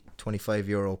 20-25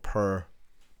 euro per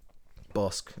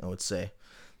busk, I would say.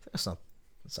 It's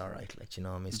alright, like, you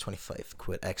know, I mean, it's 25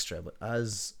 quid extra. But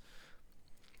as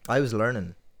I was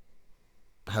learning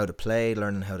how to play,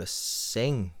 learning how to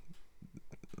sing,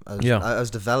 I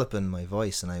was developing my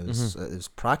voice, and I was it was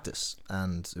practice,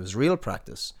 and it was real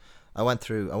practice. I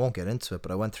won't get into it,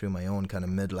 but I went through my own kind of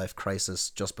midlife crisis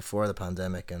just before the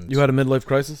pandemic. And You had a midlife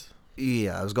crisis?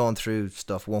 yeah, I was going through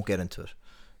stuff, won't get into it,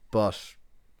 but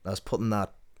I was putting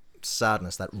that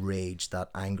sadness, that rage, that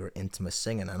anger into my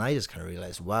singing, and I just kind of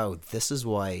realized, wow, this is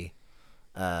why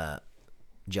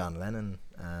John Lennon,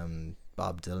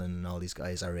 Bob Dylan, and all these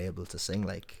guys are able to sing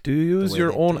like. Do you use way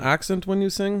your they own do. accent when you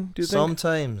sing, do you think?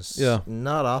 Sometimes, Yeah.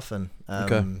 not often.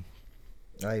 Okay.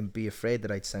 I'd be afraid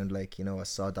that I'd sound like, you know, a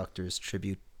Saw Doctors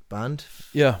tribute band.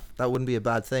 Yeah. That wouldn't be a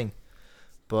bad thing,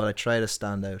 but I try to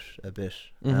stand out a bit.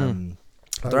 Mhm.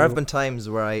 There have been times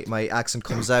where my accent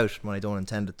comes out when I don't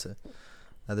intend it to.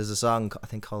 There's a song I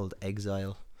think called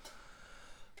Exile.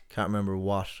 Can't remember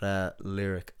what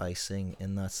lyric I sing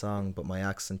in that song, but my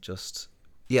accent just,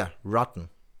 rotten.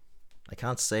 I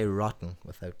can't say rotten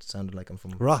without sounding like I'm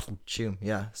from Rotten. Tuam.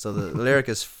 Yeah, so the lyric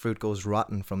is fruit goes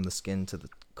rotten from the skin to the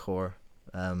core.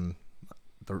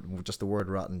 Just the word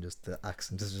rotten, just the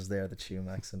accent is just there, the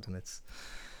Tuam accent, and it's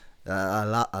I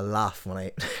laugh when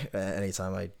I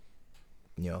anytime I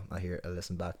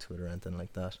listen back to it or anything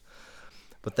like that.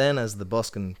 But then as the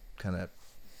busking kind of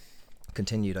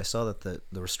continued, I saw that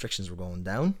the restrictions were going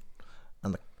down,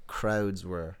 and the crowds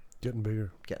were Getting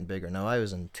bigger. Now I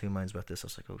was in two minds about this. I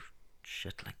was like, oh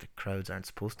shit, like the crowds aren't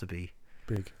supposed to be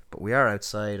Big. but we are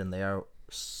outside, and they are,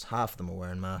 half of them are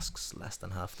wearing masks, less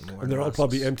than half of them are wearing And they're all masks.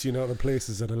 probably emptying out of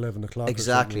places at 11 o'clock.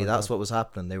 Exactly, that's what. what was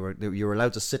happening. You were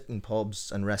allowed to sit in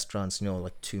pubs and restaurants, you know,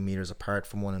 like 2 meters apart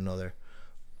from one another.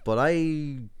 But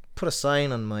I put a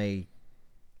sign on my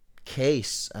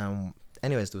case.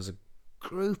 Anyways, there was a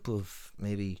group of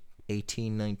maybe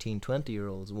 18, 19,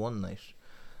 20-year-olds one night,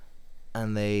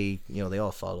 and they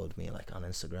all followed me like on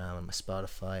Instagram and my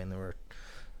Spotify,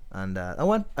 and I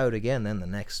went out again then the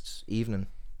next evening.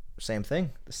 Same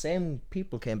thing. The same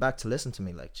people came back to listen to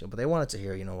me, like, but they wanted to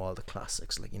hear, you know, all the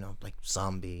classics, like, you know, like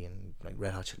Zombie and like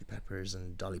Red Hot Chili Peppers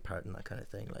and Dolly Parton, that kind of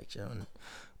thing, like, you know, and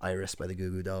Iris by the Goo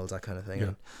Goo Dolls, that kind of thing. Yeah.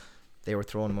 And they were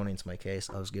throwing money into my case.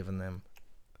 I was giving them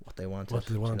what they wanted.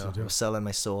 You know? I was selling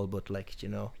my soul, but like, you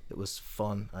know, it was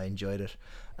fun. I enjoyed it,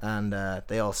 and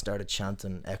they all started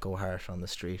chanting Echo Harte on the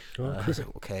street. I was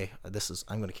like, okay,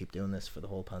 I'm going to keep doing this for the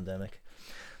whole pandemic.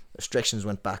 Restrictions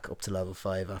went back up to level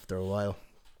 5 after a while.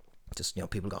 Just, you know,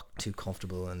 people got too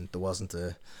comfortable, and there wasn't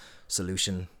a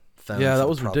solution found Yeah, for that the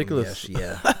was problem ridiculous. yet.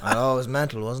 Yeah, and it was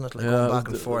mental, wasn't it? Like going back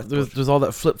and forth. There's all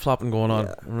that flip flopping going on.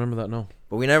 Yeah. I remember that now.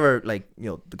 But we never, like,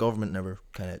 the government never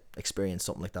kind of experienced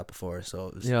something like that before, so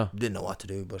it was, Yeah. didn't know what to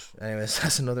do. But anyways,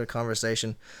 that's another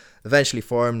conversation. Eventually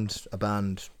formed a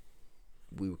band.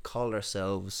 We called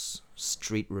ourselves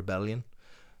Street Rebellion.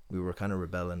 We were kind of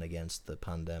rebelling against the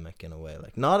pandemic in a way,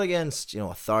 like not against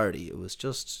authority. It was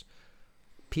just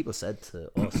people said to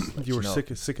us, like, You were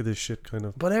sick of this shit, kind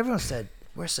of. but everyone said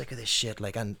we're sick of this shit,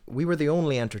 like, and we were the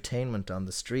only entertainment on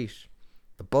the street,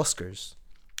 the buskers,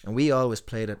 and we always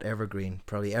played at Evergreen,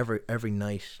 probably every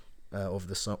night over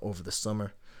the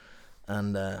summer,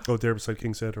 and there beside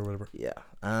King's Head or whatever. yeah,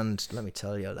 and let me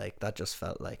tell you, like, that just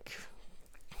felt like,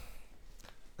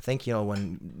 I think,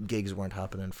 when gigs weren't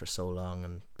happening for so long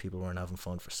and people weren't having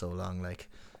fun for so long, like,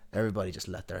 everybody just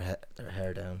let their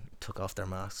hair down, took off their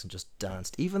masks and just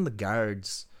danced. Even the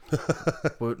guards,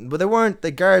 but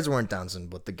the guards weren't dancing,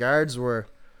 but the guards were,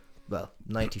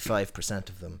 95%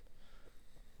 of them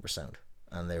were sound.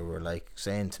 And they were, like,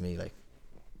 saying to me, like,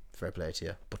 fair play to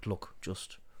you, but look,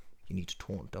 just, you need to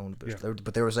tone it down a bit. Yeah.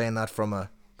 But they were saying that from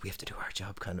we have to do our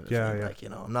job kind of a Yeah, thing. yeah. Like,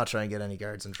 I'm not trying to get any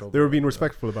guards in trouble. They were being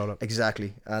respectful about it.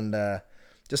 Exactly. And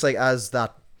just like as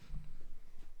that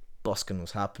busking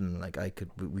was happening, like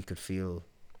we could feel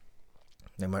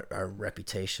our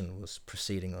reputation was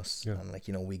preceding us. Yeah. And like,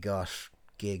 we got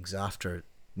gigs after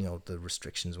the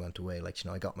restrictions went away. Like,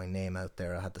 I got my name out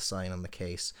there, I had the sign on the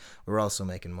case. We were also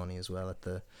making money as well at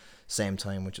the same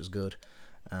time, which was good.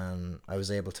 And I was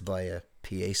able to buy a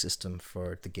PA system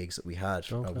for the gigs that we had.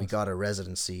 We got a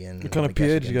residency in. What kind of PA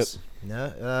did you get?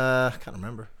 Yeah, I can't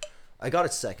remember. I got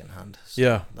it secondhand. So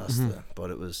Yeah. that's but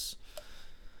it was.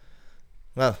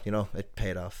 Well, it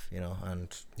paid off. And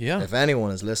Yeah. if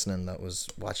anyone is listening that was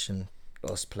watching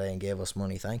us play and gave us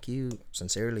money, thank you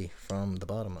sincerely from the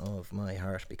bottom of my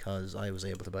heart, because I was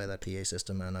able to buy that PA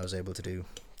system and I was able to do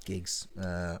gigs.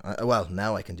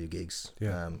 Now I can do gigs.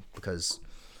 Yeah. Because.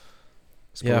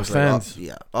 Yeah, fans.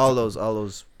 All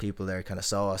those people there kind of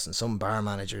saw us, and some bar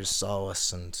managers saw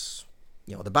us, and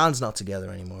the band's not together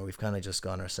anymore. We've kind of just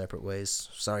gone our separate ways.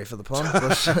 Sorry for the pun,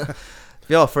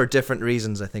 but for different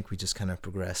reasons. I think we just kind of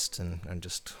progressed and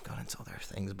just got into other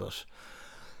things. But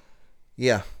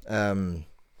yeah,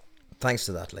 thanks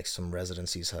to that, like, some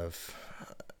residencies have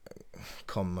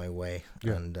come my way,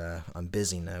 and I'm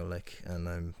busy now, like, and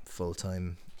I'm full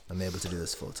time. I'm able to do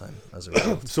this full time as a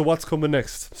result. So what's coming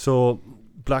next? So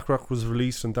Blackrock was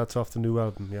released, and that's off the new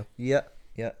album. Yeah.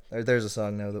 Yeah. There's a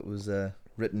song now that was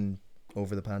written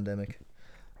over the pandemic,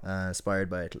 inspired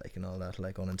by it, like, and all that,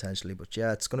 like, unintentionally. But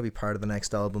yeah, it's going to be part of the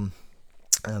next album.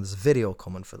 And there's a video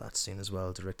coming for that soon as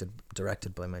well,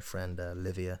 directed by my friend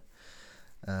Livia.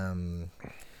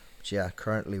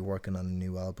 Currently working on a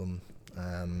new album.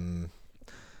 Now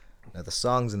the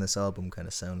songs in this album kind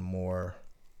of sound more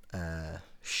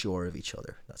sure of each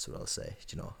other. That's what I'll say.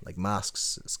 Like,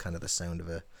 Masks is kind of the sound of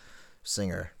a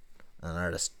singer and an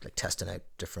artist, like, testing out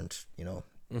different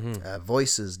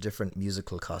voices, different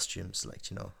musical costumes, like,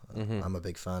 I'm a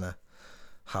big fan of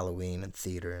Halloween and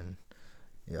theater, and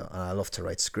and I love to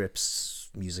write scripts,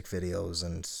 music videos,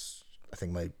 and I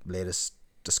think my latest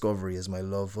discovery is my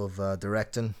love of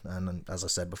directing, and as I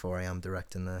said before, I am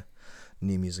directing a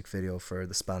new music video for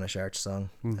the Spanish Arch song,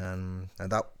 and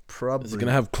that probably Is it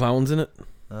gonna have clowns in it?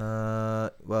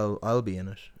 Well, I'll be in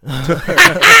it.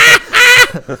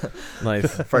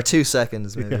 Nice. For 2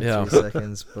 seconds, maybe. Yeah. 3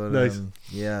 seconds, but Nice.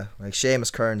 like,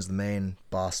 Seamus Kern's the main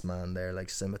boss man there, like,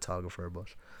 cinematographer, but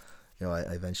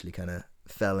I eventually kind of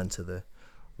fell into the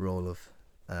role of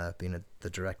being the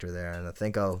director there, and I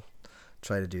think I'll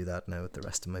try to do that now with the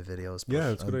rest of my videos. But Yeah,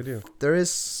 it's a good idea. there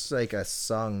is, like, a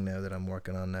song now that I'm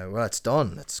working on now. Well, it's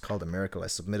done. It's called A Miracle. I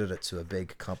submitted it to a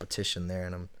big competition there,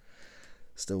 and I'm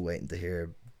still waiting to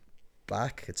hear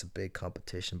back. It's a big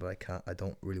competition, but I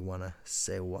don't really want to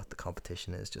say what the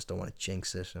competition is. Just don't want to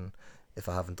jinx it, and if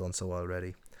I haven't done so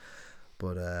already.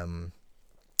 But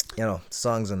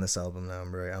songs on this album now,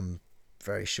 I'm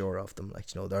very sure of them, like,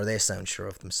 or they sound sure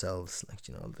of themselves, like,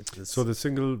 So the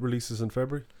single releases in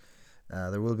February.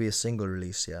 There will be a single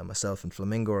release. Yeah, myself and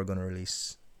Flemingo are going to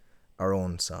release our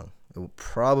own song. It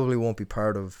probably won't be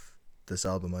part of this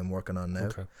album I'm working on now.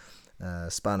 Okay.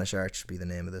 Spanish Arch will be the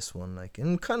name of this one, like,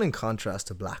 in kind of in contrast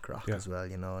to Blackrock Yeah. as well.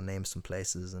 Name some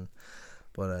places,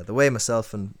 but the way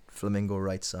myself and Flemingo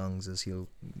write songs is he'll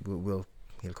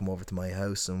come over to my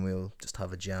house and we'll just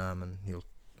have a jam, and he'll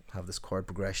have this chord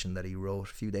progression that he wrote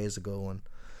a few days ago, and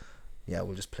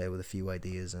we'll just play with a few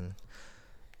ideas, and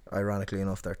ironically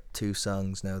enough, they're 2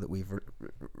 songs now that we've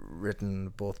written,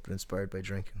 both been inspired by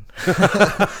drinking.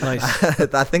 Nice.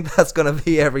 I think that's going to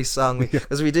be every song.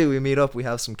 Because we meet up, we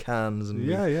have some cans, and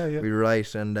we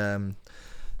write. And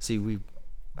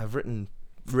I've written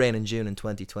Rain in June in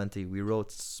 2020. We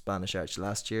wrote Spanish Arch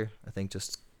last year. I think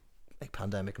just like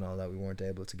pandemic and all that, we weren't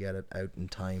able to get it out in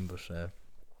time. But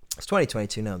it's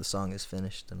 2022 now. The song is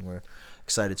finished, and we're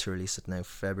excited to release it now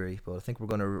for February. But I think we're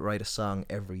going to write a song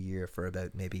every year for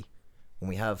about maybe when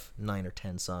we have 9 or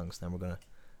 10 songs. Then we're going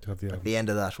to at the end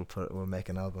of that we'll make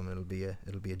an album. It'll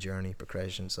be a journey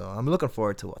progression. So I'm looking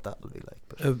forward to what that will be like.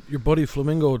 But Your buddy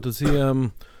Flemingo, does he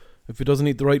if he doesn't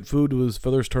eat the right food, do his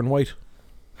feathers turn white?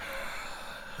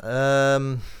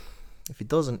 If he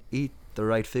doesn't eat the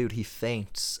right food, he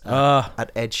faints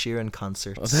at Ed Sheeran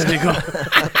concerts. Oh, there you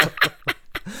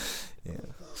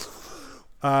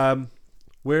Yeah.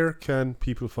 Where can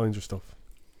people find your stuff?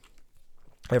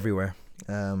 Everywhere.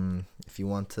 If you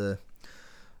want to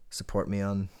support me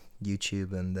on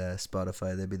YouTube and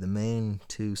Spotify, they'd be the main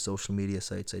 2 social media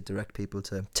sites I direct people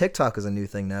to. TikTok is a new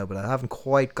thing now, but I haven't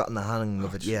quite gotten the hang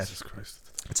of it yet. Jesus Christ.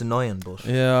 It's annoying, but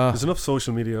Yeah. There's enough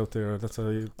social media out there. That's how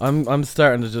you. I'm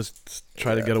starting to just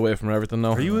try to get away from everything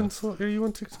now. Are you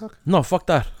on TikTok? No, fuck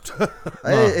that.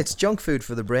 it's junk food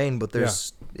for the brain. But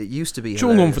there's it used to be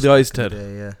chewing gum for the eyes, Ted.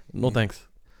 Yeah. No thanks.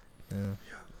 Yeah.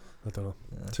 I don't know.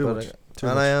 Yeah. Too But much.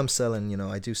 I am selling.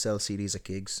 I do sell CDs at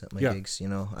gigs, at my gigs.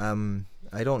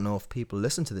 I don't know if people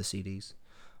listen to the CDs,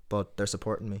 but they're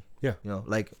supporting me. Yeah.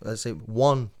 Like I say,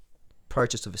 one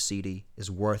purchase of a CD is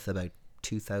worth about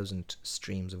 2,000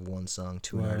 streams of one song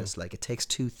to an artist. Like it takes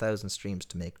 2,000 streams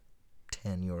to make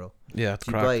 €10. Yeah, it's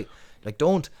If you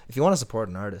crap. if you want to support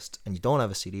an artist and you don't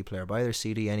have a CD player, buy their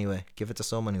CD anyway. Give it to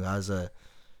someone who has a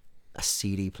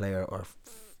CD player, or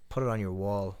put it on your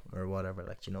wall or whatever.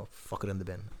 Fuck it in the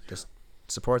bin. Just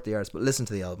support the artist, but listen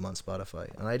to the album on Spotify.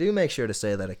 And I do make sure to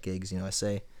say that at gigs. I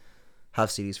say have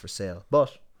CDs for sale,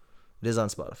 but it is on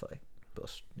Spotify.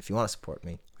 But if you want to support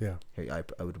me, here,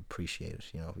 I would appreciate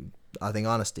it. I think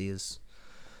honesty is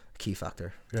a key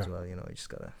factor as well. You just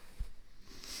gotta.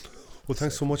 Well,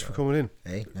 thanks so much for coming in.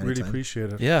 Hey, really anytime.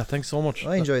 Appreciate it. Yeah, thanks so much.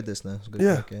 I enjoyed this. Now it was a good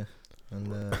Yeah. crack,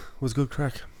 and It was good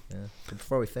crack. yeah. But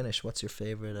before we finish, what's your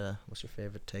favorite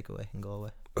takeaway in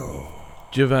Galway?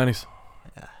 Giovanni's.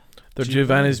 Yeah. Their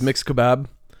Giovanni's mixed kebab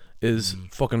is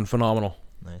fucking phenomenal.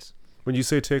 Nice. When you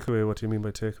say takeaway, what do you mean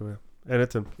by takeaway?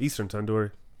 Anything. Eastern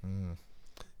tandoori. Mm.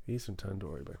 Eastern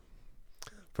tandoori, babe.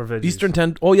 For veggies.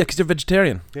 Eastern Oh yeah, because you're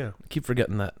vegetarian. Yeah. I keep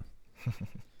forgetting that.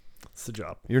 It's the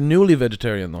job. You're newly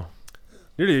vegetarian though.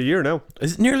 Nearly a year now.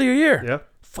 Is it nearly a year? Yeah.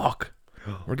 Fuck.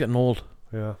 We're getting old.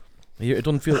 Yeah. A year, it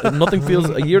doesn't feel. Nothing feels.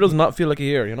 A year does not feel like a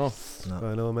year. No.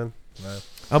 I know, man. Right.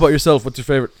 How about yourself? What's your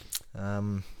favorite?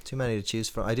 Too many to choose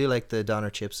from. I do like the Donner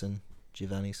chips and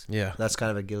Giovanni's. Yeah. That's kind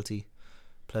of a guilty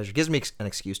pleasure. Gives me an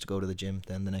excuse to go to the gym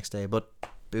then the next day. But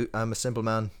I'm a simple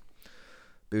man.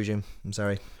 Boojum. I'm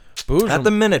sorry. Boojum. At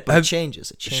the minute, but it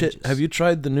changes. It changes. Shit. Have you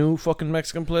tried the new fucking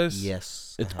Mexican place?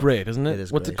 Yes. It's great, isn't it? It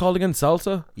is What's great. it called again?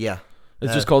 Salsa? Yeah.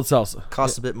 It's just called salsa.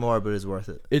 Costs a bit more, but it's worth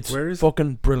it. It's Where is it?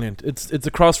 fucking brilliant. It's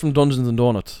across from Dungeons and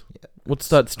Donuts. Yeah. What's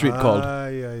that street called?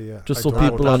 Yeah. Just I so don't know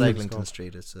people what on- that Not is Eglinton called.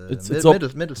 Street. It's It's up-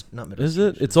 not middle. Is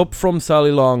it? Street. It's up from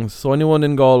Sally Long's. So anyone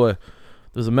in Galway,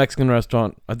 there's a Mexican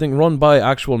restaurant, I think run by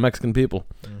actual Mexican people,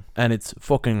 and it's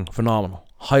fucking phenomenal.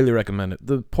 Highly recommend it.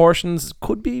 The portions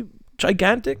could be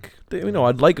gigantic.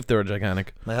 I'd like if they were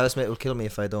gigantic. My housemate will kill me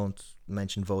if I don't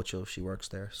mention Vocho. She works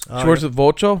there. So. She works with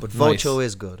Vocho. But Nice. Vocho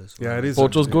is good as well. Yeah, it is.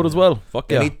 Vocho's good as well. Fuck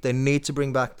They yeah. They need to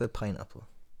bring back the pineapple.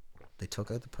 They took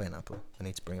out the pineapple. They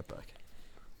need to bring it back.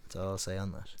 That's all I'll say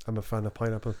on that. I'm a fan of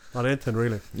pineapple. On anything,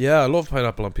 really. Yeah, I love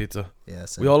pineapple on pizza. Yeah,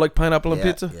 We all like pineapple on yeah,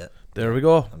 pizza? Yeah, There we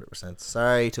go. 100%.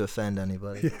 Sorry to offend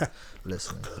anybody Yeah.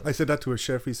 listening. I said that to a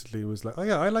chef recently. He was like, oh,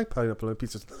 yeah, I like pineapple on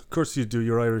pizza. Of course you do.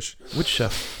 You're Irish. Which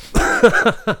chef?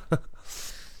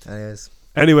 Anyways.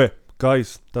 Anyway,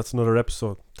 guys, that's another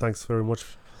episode. Thanks very much.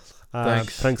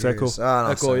 Thanks, Echo. Cheers. Oh,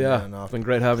 no, Echo, sorry, yeah. no, It's been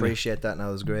great having you. appreciate that. Now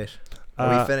it was great.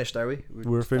 Are we finished? Are we?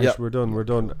 We're finished. Yeah. We're done. We're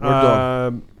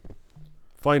done.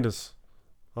 Find us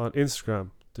on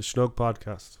Instagram, the Shnug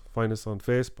Podcast. Find us on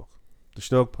Facebook, the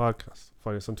Shnug Podcast.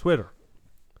 Find us on Twitter,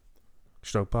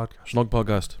 Shnug Podcast. Shnug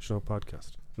podcast. Shnug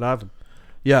Podcast. Lavin,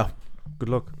 Yeah. good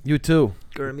luck. You too.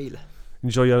 Gurmila.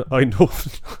 Enjoy your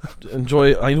Eindhoven.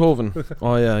 Enjoy Eindhoven.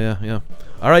 Oh, yeah.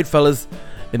 All right, fellas.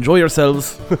 Enjoy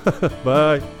yourselves.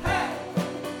 Bye.